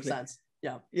makes perfect sense.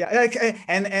 Yeah. Like,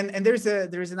 and there's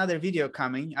another video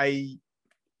coming.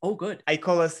 Good. I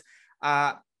call us,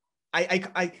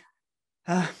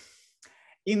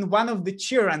 in one of the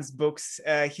Chiron's books,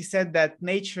 he said that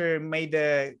nature made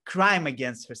a crime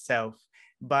against herself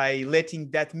by letting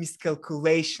that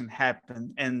miscalculation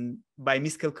happen. And by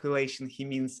miscalculation, he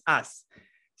means us.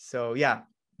 So yeah,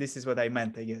 this is what I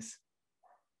meant, I guess.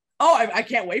 Oh, I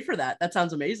can't wait for that. That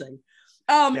sounds amazing.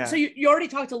 So you already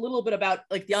talked a little bit about,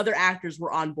 like, the other actors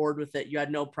were on board with it. You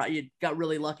had you got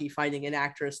really lucky finding an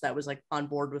actress that was, like, on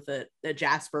board with it. That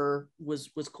Jasper was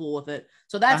cool with it.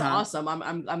 So that's awesome.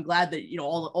 I'm glad that, you know,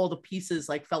 all the pieces,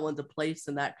 like, fell into place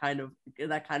in that kind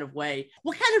of way.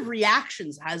 What kind of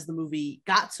reactions has the movie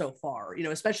got so far? You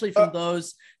know, especially from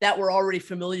those that were already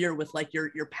familiar with, like,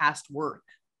 your past work.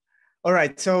 All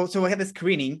right, so we had a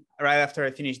screening right after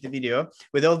I finished the video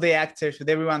with all the actors, with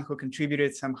everyone who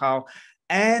contributed somehow.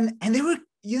 And they were,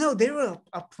 you know,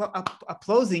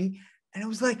 applauding, and I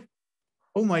was like,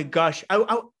 oh my gosh,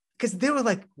 because they were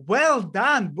like, well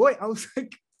done, boy. I was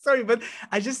like, sorry, but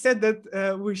I just said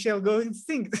that we shall go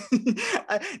extinct.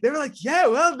 They were like, yeah,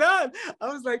 well done. I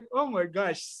was like, oh my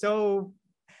gosh. So,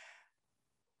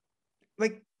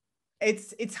 like,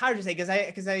 it's hard to say because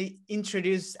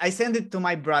I sent it to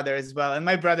my brother as well, and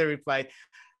my brother replied,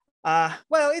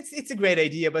 well, it's a great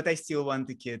idea, but I still want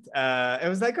the kid. I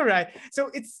was like, all right.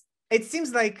 So it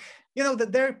seems like, you know,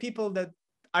 that there are people that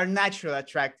are naturally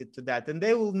attracted to that, and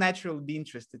they will naturally be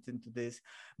interested into this.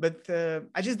 But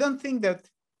I just don't think that.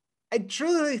 I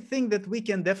truly think that we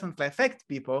can definitely affect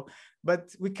people,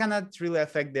 but we cannot really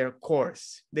affect their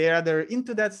course. They're either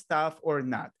into that stuff or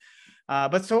not.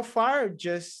 But so far,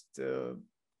 just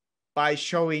by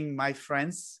showing my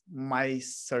friends my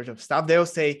sort of stuff, they'll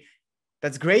say,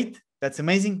 that's great, that's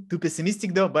amazing, too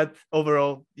pessimistic though, but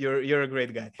overall you're a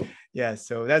great guy. Yeah,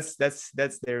 so that's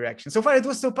their reaction. So far it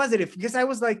was so positive, because I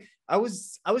was like, I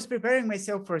was preparing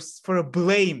myself for a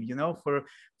blame, you know, for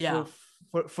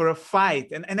a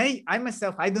fight. And I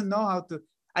myself, I don't know how to,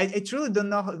 I truly don't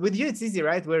know. With you it's easy,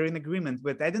 right? We're in agreement,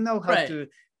 but I don't know how to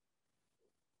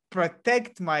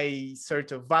protect my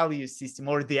sort of value system,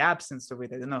 or the absence of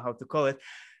it. I don't know how to call it.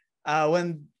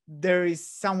 When there is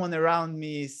someone around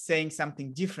me saying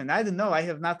something different, I don't know. I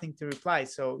have nothing to reply.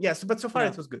 So yes, but so far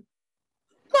it was good.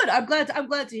 Good. I'm glad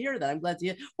to hear that. I'm glad to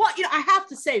hear. Well, you know, I have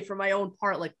to say, for my own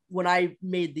part, like, when I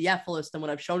made the EFIL list and when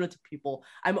I've shown it to people,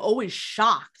 I'm always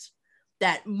shocked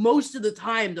that most of the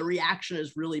time the reaction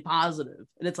is really positive,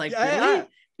 and it's like, really?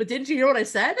 But didn't you hear what I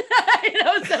said? You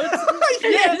know, so it's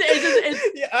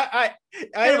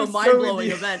kind of a mind-blowing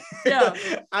event. Yeah,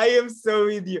 I am so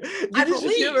with you. Did you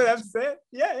hear what I'm saying?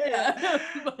 Yeah.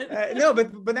 No,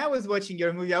 but when I was watching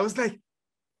your movie, I was like,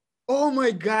 oh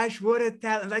my gosh, what a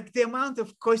talent. Like the amount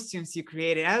of costumes you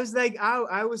created. I was like,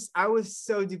 I was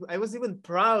so deep. I was even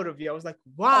proud of you. I was like,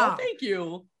 wow. Oh, thank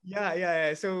you.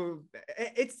 Yeah. So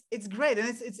it's great. And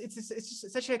it's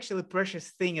just such actually a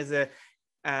precious thing as a,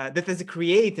 that as a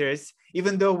creators,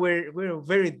 even though we're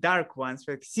very dark ones,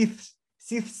 like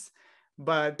Siths,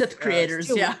 but The creators,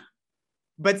 still, yeah.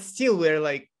 But still we're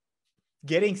like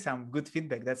getting some good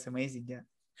feedback. That's amazing. Yeah.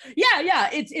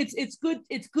 It's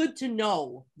good to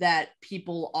know that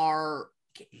people are,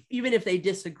 even if they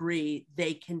disagree,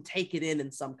 they can take it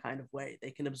in some kind of way.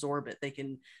 They can absorb it. They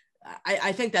can.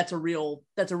 I think that's a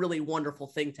really wonderful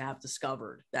thing to have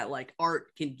discovered, that like art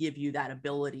can give you that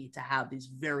ability to have these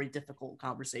very difficult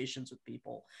conversations with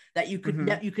people that you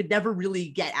could you could never really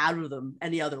get out of them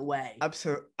any other way.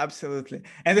 Absolutely.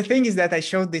 And the thing is that I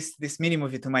showed this mini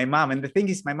movie to my mom, and the thing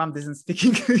is my mom doesn't speak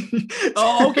English.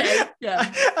 Oh, okay.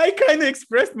 Yeah. I kind of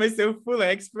expressed myself fully.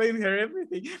 I explained her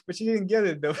everything, but she didn't get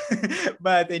it though.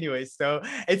 But anyway, so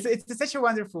it's such a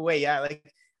wonderful way. Yeah,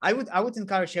 like I would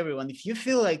encourage everyone, if you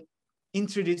feel like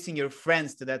introducing your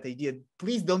friends to that idea,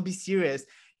 please don't be serious.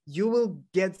 You will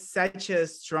get such a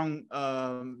strong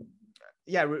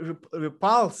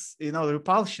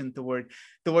repulsion toward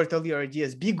all your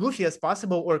ideas. Be goofy as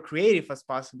possible or creative as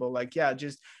possible. Like, yeah,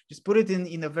 just put it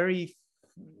in a very,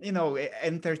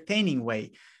 entertaining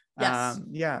way. Yes.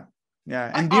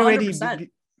 And be ready.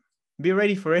 Be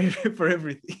ready for everything.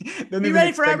 Be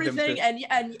ready for everything.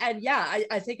 And yeah,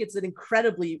 I think it's an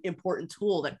incredibly important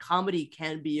tool that comedy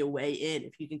can be a way in.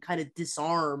 If you can kind of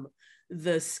disarm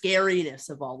the scariness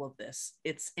of all of this,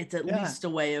 it's at least a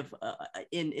way of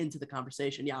into the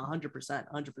conversation. Yeah,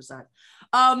 100%.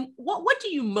 What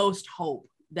do you most hope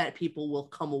that people will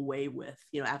come away with,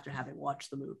 after having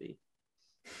watched the movie?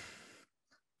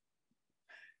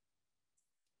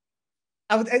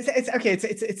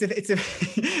 It's a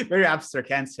very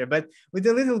abstract answer, but with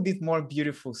a little bit more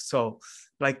beautiful souls,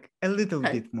 like a little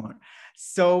bit more.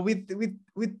 So with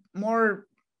more,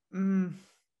 I'm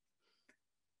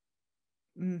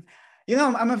a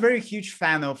very huge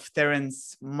fan of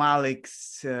Terrence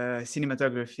Malick's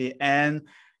cinematography, and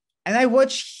I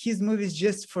watch his movies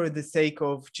just for the sake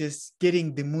of just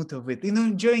getting the mood of it,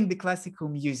 enjoying the classical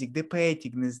music, the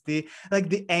poeticness, the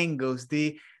angles,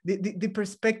 the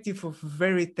perspective of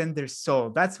very tender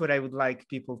soul. That's what I would like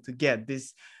people to get.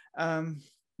 This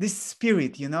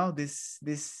spirit, this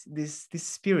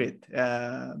spirit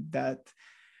that.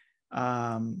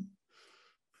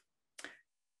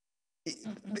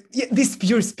 This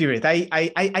pure spirit.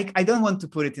 I don't want to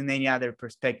put it in any other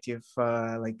perspective,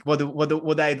 like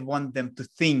what I'd want them to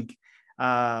think,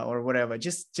 or whatever. I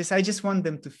just want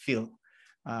them to feel.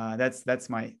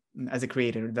 That's my, as a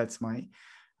creator, that's my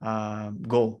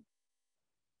goal.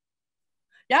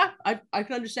 Yeah, I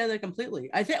can understand that completely.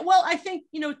 I think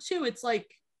too, it's like,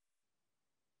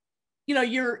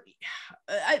 maybe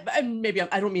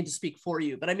I don't mean to speak for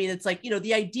you, but I mean, it's like,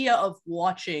 the idea of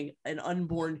watching an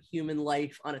unborn human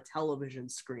life on a television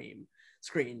screen,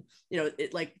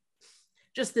 it like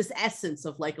just this essence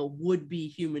of like a would-be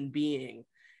human being,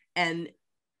 and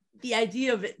the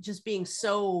idea of it just being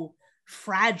so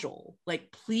fragile,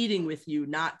 like pleading with you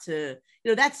not to,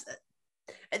 that's,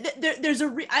 there's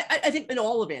I think in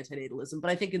all of antinatalism,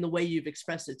 but I think in the way you've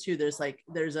expressed it too, there's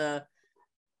a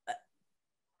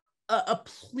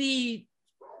plea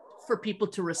for people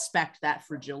to respect that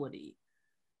fragility,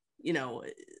 yes.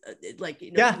 Oh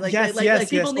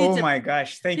my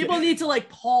gosh, thank you. People need to like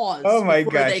pause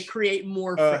before they create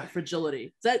more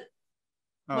fragility. Is that?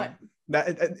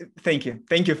 Thank you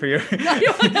for your.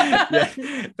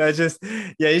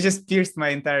 You just pierced my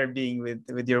entire being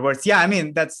with your words. Yeah, I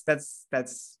mean that's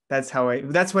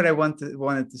what I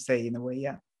wanted to say in a way.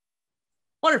 Yeah.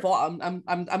 Wonderful.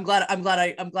 I'm glad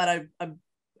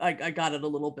I got it a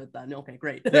little bit then. Okay,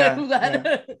 great. Yeah, I'm glad.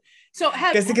 Yeah. So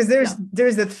because there's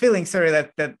that feeling. Sorry,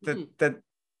 that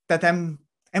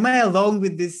am I alone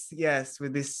with this? Yes,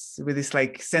 with this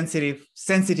like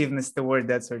sensitiveness toward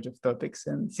that sort of topics,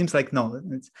 and it seems like no,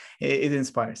 it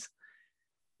inspires.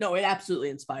 No, it absolutely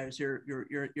inspires.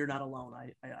 You're not alone.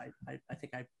 I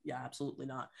think absolutely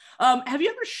not. Have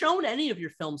you ever shown any of your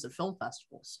films at film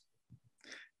festivals?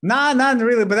 Nah, not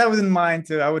really, but I wouldn't mind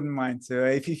to.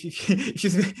 If you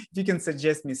can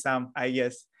suggest me some, I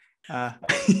guess.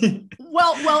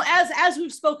 Well, as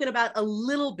we've spoken about a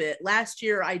little bit, last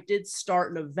year I did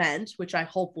start an event, which I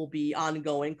hope will be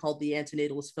ongoing, called the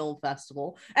Anti-Natalist Film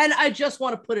Festival. And I just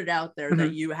want to put it out there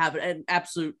that you have an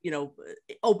absolute,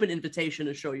 open invitation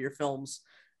to show your films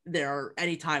there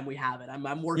anytime we have it.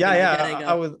 I'm working on getting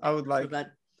I would like event.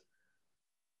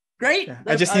 Great. Yeah.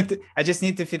 I just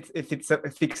need to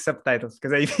fix subtitles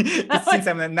because since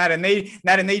I'm not a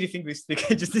native English speaker,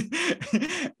 I just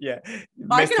yeah.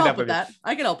 I can help with that.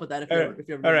 I can help with that if you're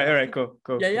all right, cool.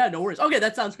 Yeah, no worries. Okay,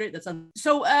 that sounds great.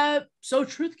 So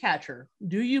Truth Catcher,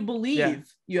 do you believe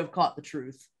you have caught the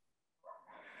truth?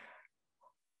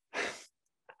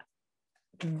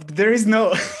 There is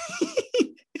no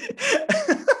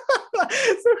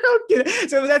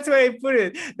so that's why I put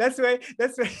it. That's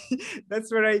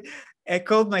where I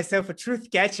called myself a truth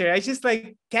catcher. I just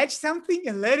like catch something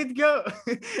and let it go.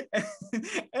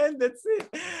 And that's it.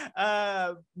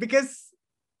 Because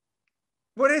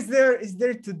what is there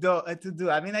to do?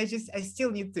 I mean, I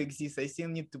still need to exist. I still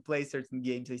need to play certain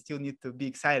games. I still need to be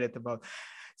excited about.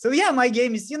 So yeah, my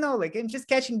game is, like I'm just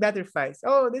catching butterflies.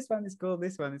 Oh, this one is cool.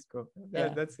 This one is cool.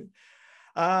 That's it.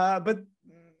 But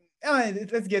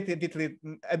let's get a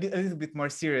little bit more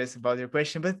serious about your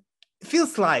question. But it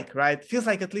feels like, right? Feels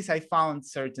like at least I found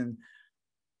certain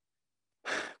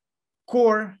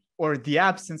core or the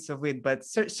absence of it, but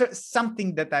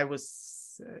something that I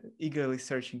was eagerly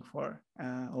searching for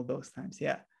all those times.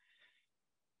 Yeah.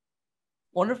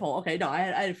 Wonderful. Okay. No, I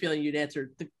had a feeling you'd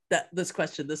answer this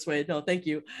question this way. No, thank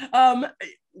you.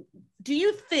 Do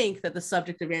you think that the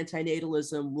subject of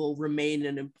anti-natalism will remain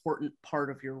an important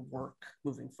part of your work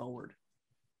moving forward?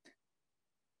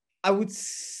 I would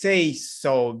say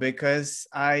so, because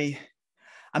I'm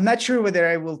not sure whether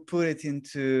I will put it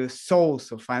into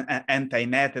souls of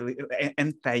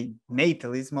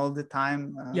anti-natalism all the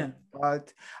time.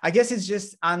 But I guess it's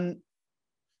just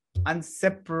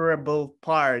inseparable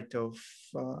part of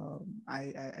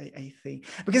I think,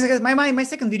 because my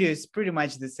second video is pretty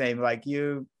much the same. Like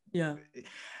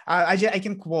I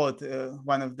can quote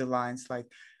one of the lines. Like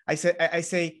I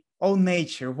say, "Oh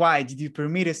nature, why did you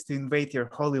permit us to invade your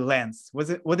holy lands?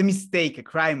 What a mistake, a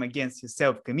crime against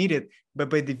yourself committed, but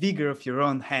by the vigor of your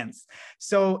own hands."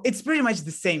 So it's pretty much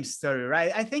the same story,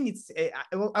 right? I think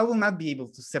I will not be able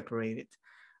to separate it.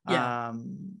 I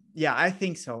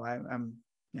think so.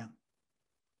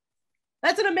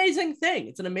 That's an amazing thing.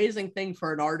 It's an amazing thing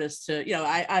for an artist to,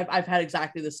 I've had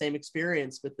exactly the same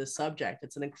experience with this subject.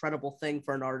 It's an incredible thing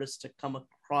for an artist to come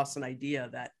across an idea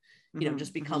that,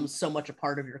 just becomes so much a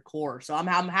part of your core. So I'm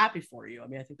happy for you. I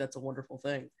mean, I think that's a wonderful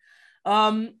thing.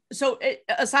 So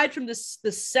aside from this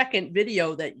second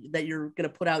video that you're going to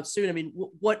put out soon, I mean,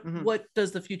 what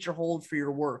does the future hold for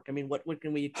your work? I mean, what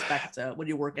can we expect? What are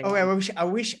you working on? I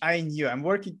wish I knew.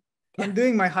 I'm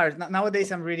doing my heart.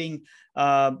 Nowadays, I'm reading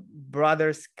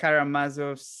Brothers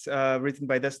Karamazov's written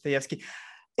by Dostoevsky.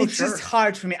 It's just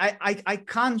hard for me. I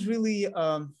can't really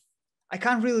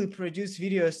produce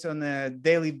videos on a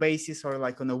daily basis or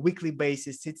like on a weekly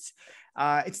basis. It's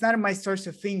not my source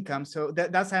of income. So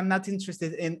that's why I'm not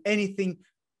interested in anything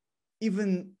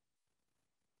even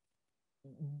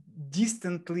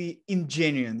distantly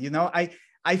ingenuine.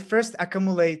 I first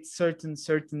accumulate certain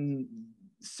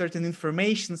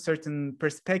information, certain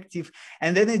perspective,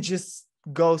 and then it just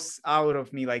goes out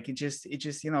of me. Like it just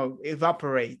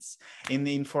evaporates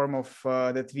in form of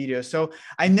that video. So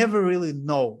I never really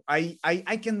know.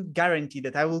 I can guarantee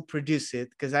that I will produce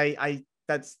it, because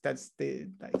that's the,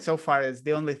 like, so far it's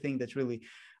the only thing that really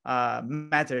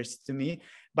matters to me.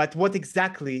 But what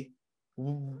exactly?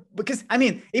 Because I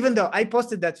mean, even though I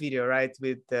posted that video, right,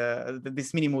 with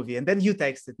this mini movie, and then you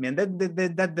texted me, and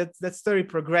that story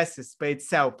progresses by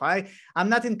itself. I'm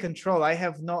not in control. I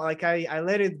have no, like, I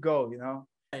let it go.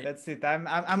 That's it.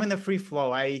 I'm in a free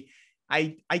flow. I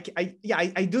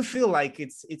do feel like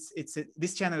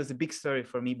this channel is a big story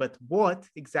for me. But what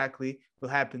exactly will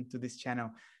happen to this channel?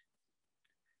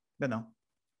 Don't know.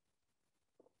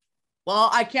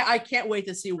 Well, I can't wait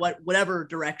to see whatever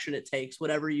direction it takes,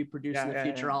 whatever you produce in the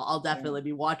future. I'll definitely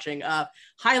be watching.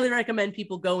 Highly recommend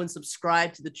people go and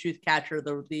subscribe to the Truth Catcher.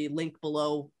 The link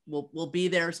below will be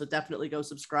there, so definitely go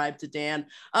subscribe to Dan.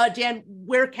 Dan,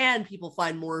 where can people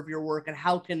find more of your work, and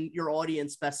how can your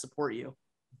audience best support you?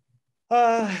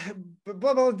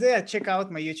 Check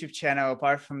out my YouTube channel.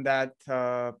 Apart from that,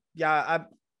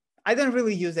 I don't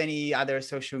really use any other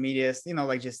social medias,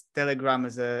 like just Telegram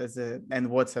and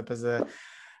WhatsApp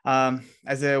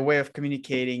as a way of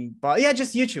communicating. But yeah,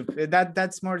 just YouTube.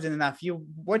 That's more than enough. You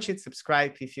watch it,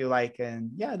 subscribe if you like, and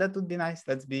yeah, that would be nice.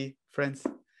 Let's be friends.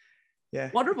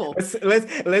 Yeah, wonderful.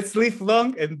 Let's live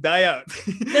long and die out.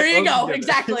 There you go.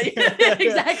 Exactly.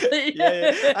 Exactly.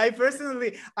 Yeah. I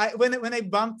personally, when I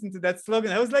bumped into that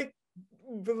slogan, I was like,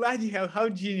 bloody hell, how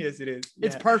genius it is.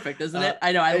 It's perfect, isn't it?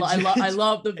 I know. I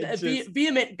love the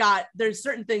Vehement there's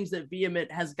certain things that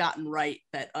Vehement has gotten right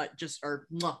that just are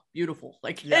beautiful.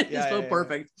 Like it's so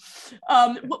perfect.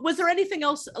 Was there anything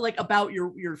else like about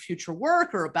your future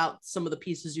work or about some of the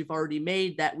pieces you've already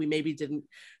made that we maybe didn't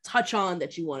touch on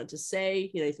that you wanted to say?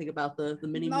 You think about the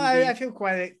mini movie? I feel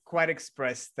quite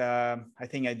expressed. I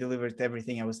think I delivered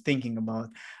everything I was thinking about.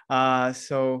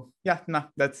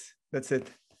 That's it.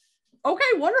 Okay,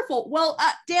 wonderful. Well,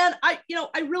 Dan, I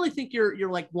really think you're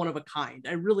like one of a kind.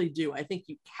 I really do. I think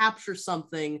you capture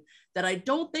something that I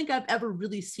don't think I've ever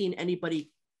really seen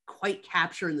anybody quite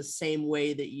capture in the same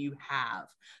way that you have.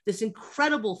 This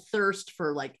incredible thirst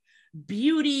for like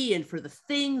beauty and for the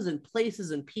things and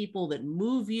places and people that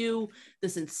move you,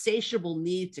 this insatiable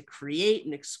need to create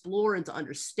and explore and to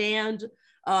understand,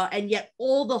 and yet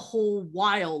all the whole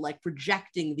while like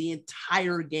projecting the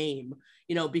entire game,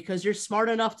 because you're smart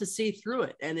enough to see through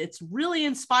it. And it's really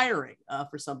inspiring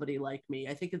for somebody like me.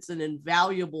 I think it's an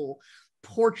invaluable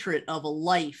portrait of a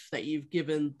life that you've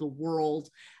given the world.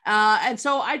 And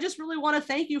so I just really want to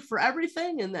thank you for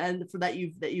everything and for that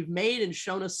you've made and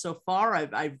shown us so far.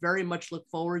 I very much look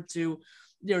forward to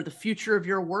the future of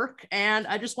your work. And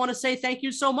I just want to say thank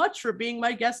you so much for being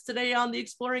my guest today on the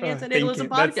Exploring Antinatalism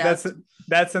Podcast.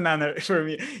 That's an honor for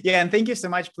me. Yeah. And thank you so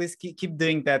much. Please keep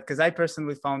doing that. Cause I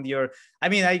personally found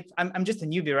I'm just a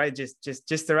newbie, right?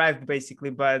 Just arrived basically,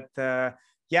 but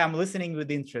I'm listening with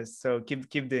interest. So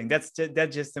keep doing. That's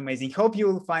just amazing. Hope you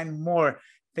will find more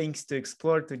things to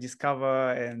explore, to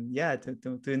discover, and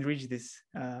to enrich this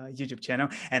YouTube channel,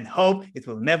 and hope it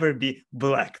will never be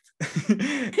blacked.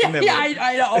 I know.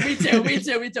 Me too.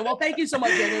 Well, thank you so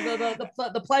much.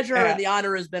 The pleasure and the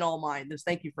honor has been all mine. Just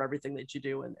thank you for everything that you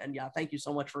do, and thank you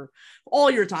so much for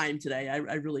all your time today.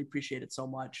 I really appreciate it so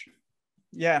much.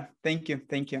 Yeah, thank you.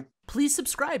 Please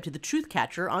subscribe to The Truth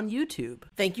Catcher on YouTube.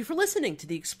 Thank you for listening to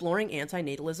the Exploring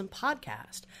Antinatalism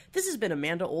Podcast. This has been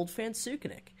Amanda Oldphan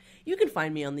Sukenick. You can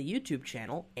find me on the YouTube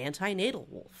channel Anti-Natal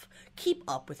Wolf. Keep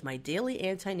up with my daily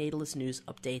antinatalist news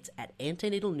updates at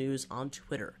Antinatal News on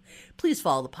Twitter. Please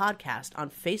follow the podcast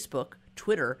on Facebook,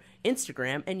 Twitter,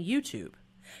 Instagram, and YouTube.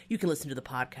 You can listen to the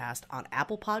podcast on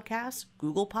Apple Podcasts,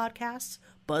 Google Podcasts,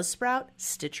 Buzzsprout,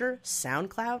 Stitcher,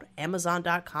 SoundCloud,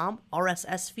 Amazon.com,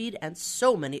 RSS feed, and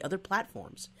so many other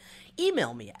platforms.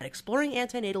 Email me at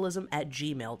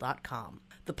exploringantinatalism@gmail.com.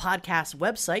 The podcast's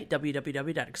website,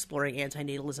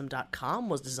 www.exploringantinatalism.com,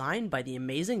 was designed by the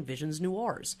amazing Visions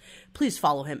Noirs. Please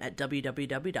follow him at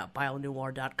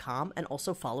www.bionoir.com and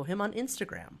also follow him on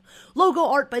Instagram. Logo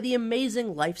art by the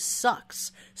amazing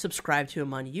LifeSucks. Subscribe to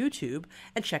him on YouTube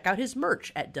and check out his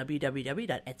merch at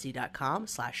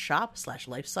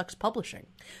www.etsy.com/shop/LifeSucksPublishing.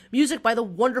 Music by the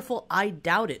wonderful I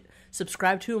Doubt It.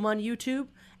 Subscribe to him on YouTube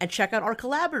and check out our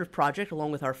collaborative project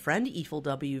along with our friend EFIL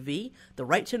WV, The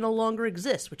Right to No Longer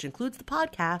Exist, which includes the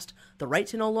podcast, The Right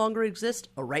to No Longer Exist,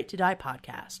 A Right to Die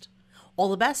podcast. All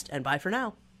the best, and bye for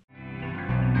now.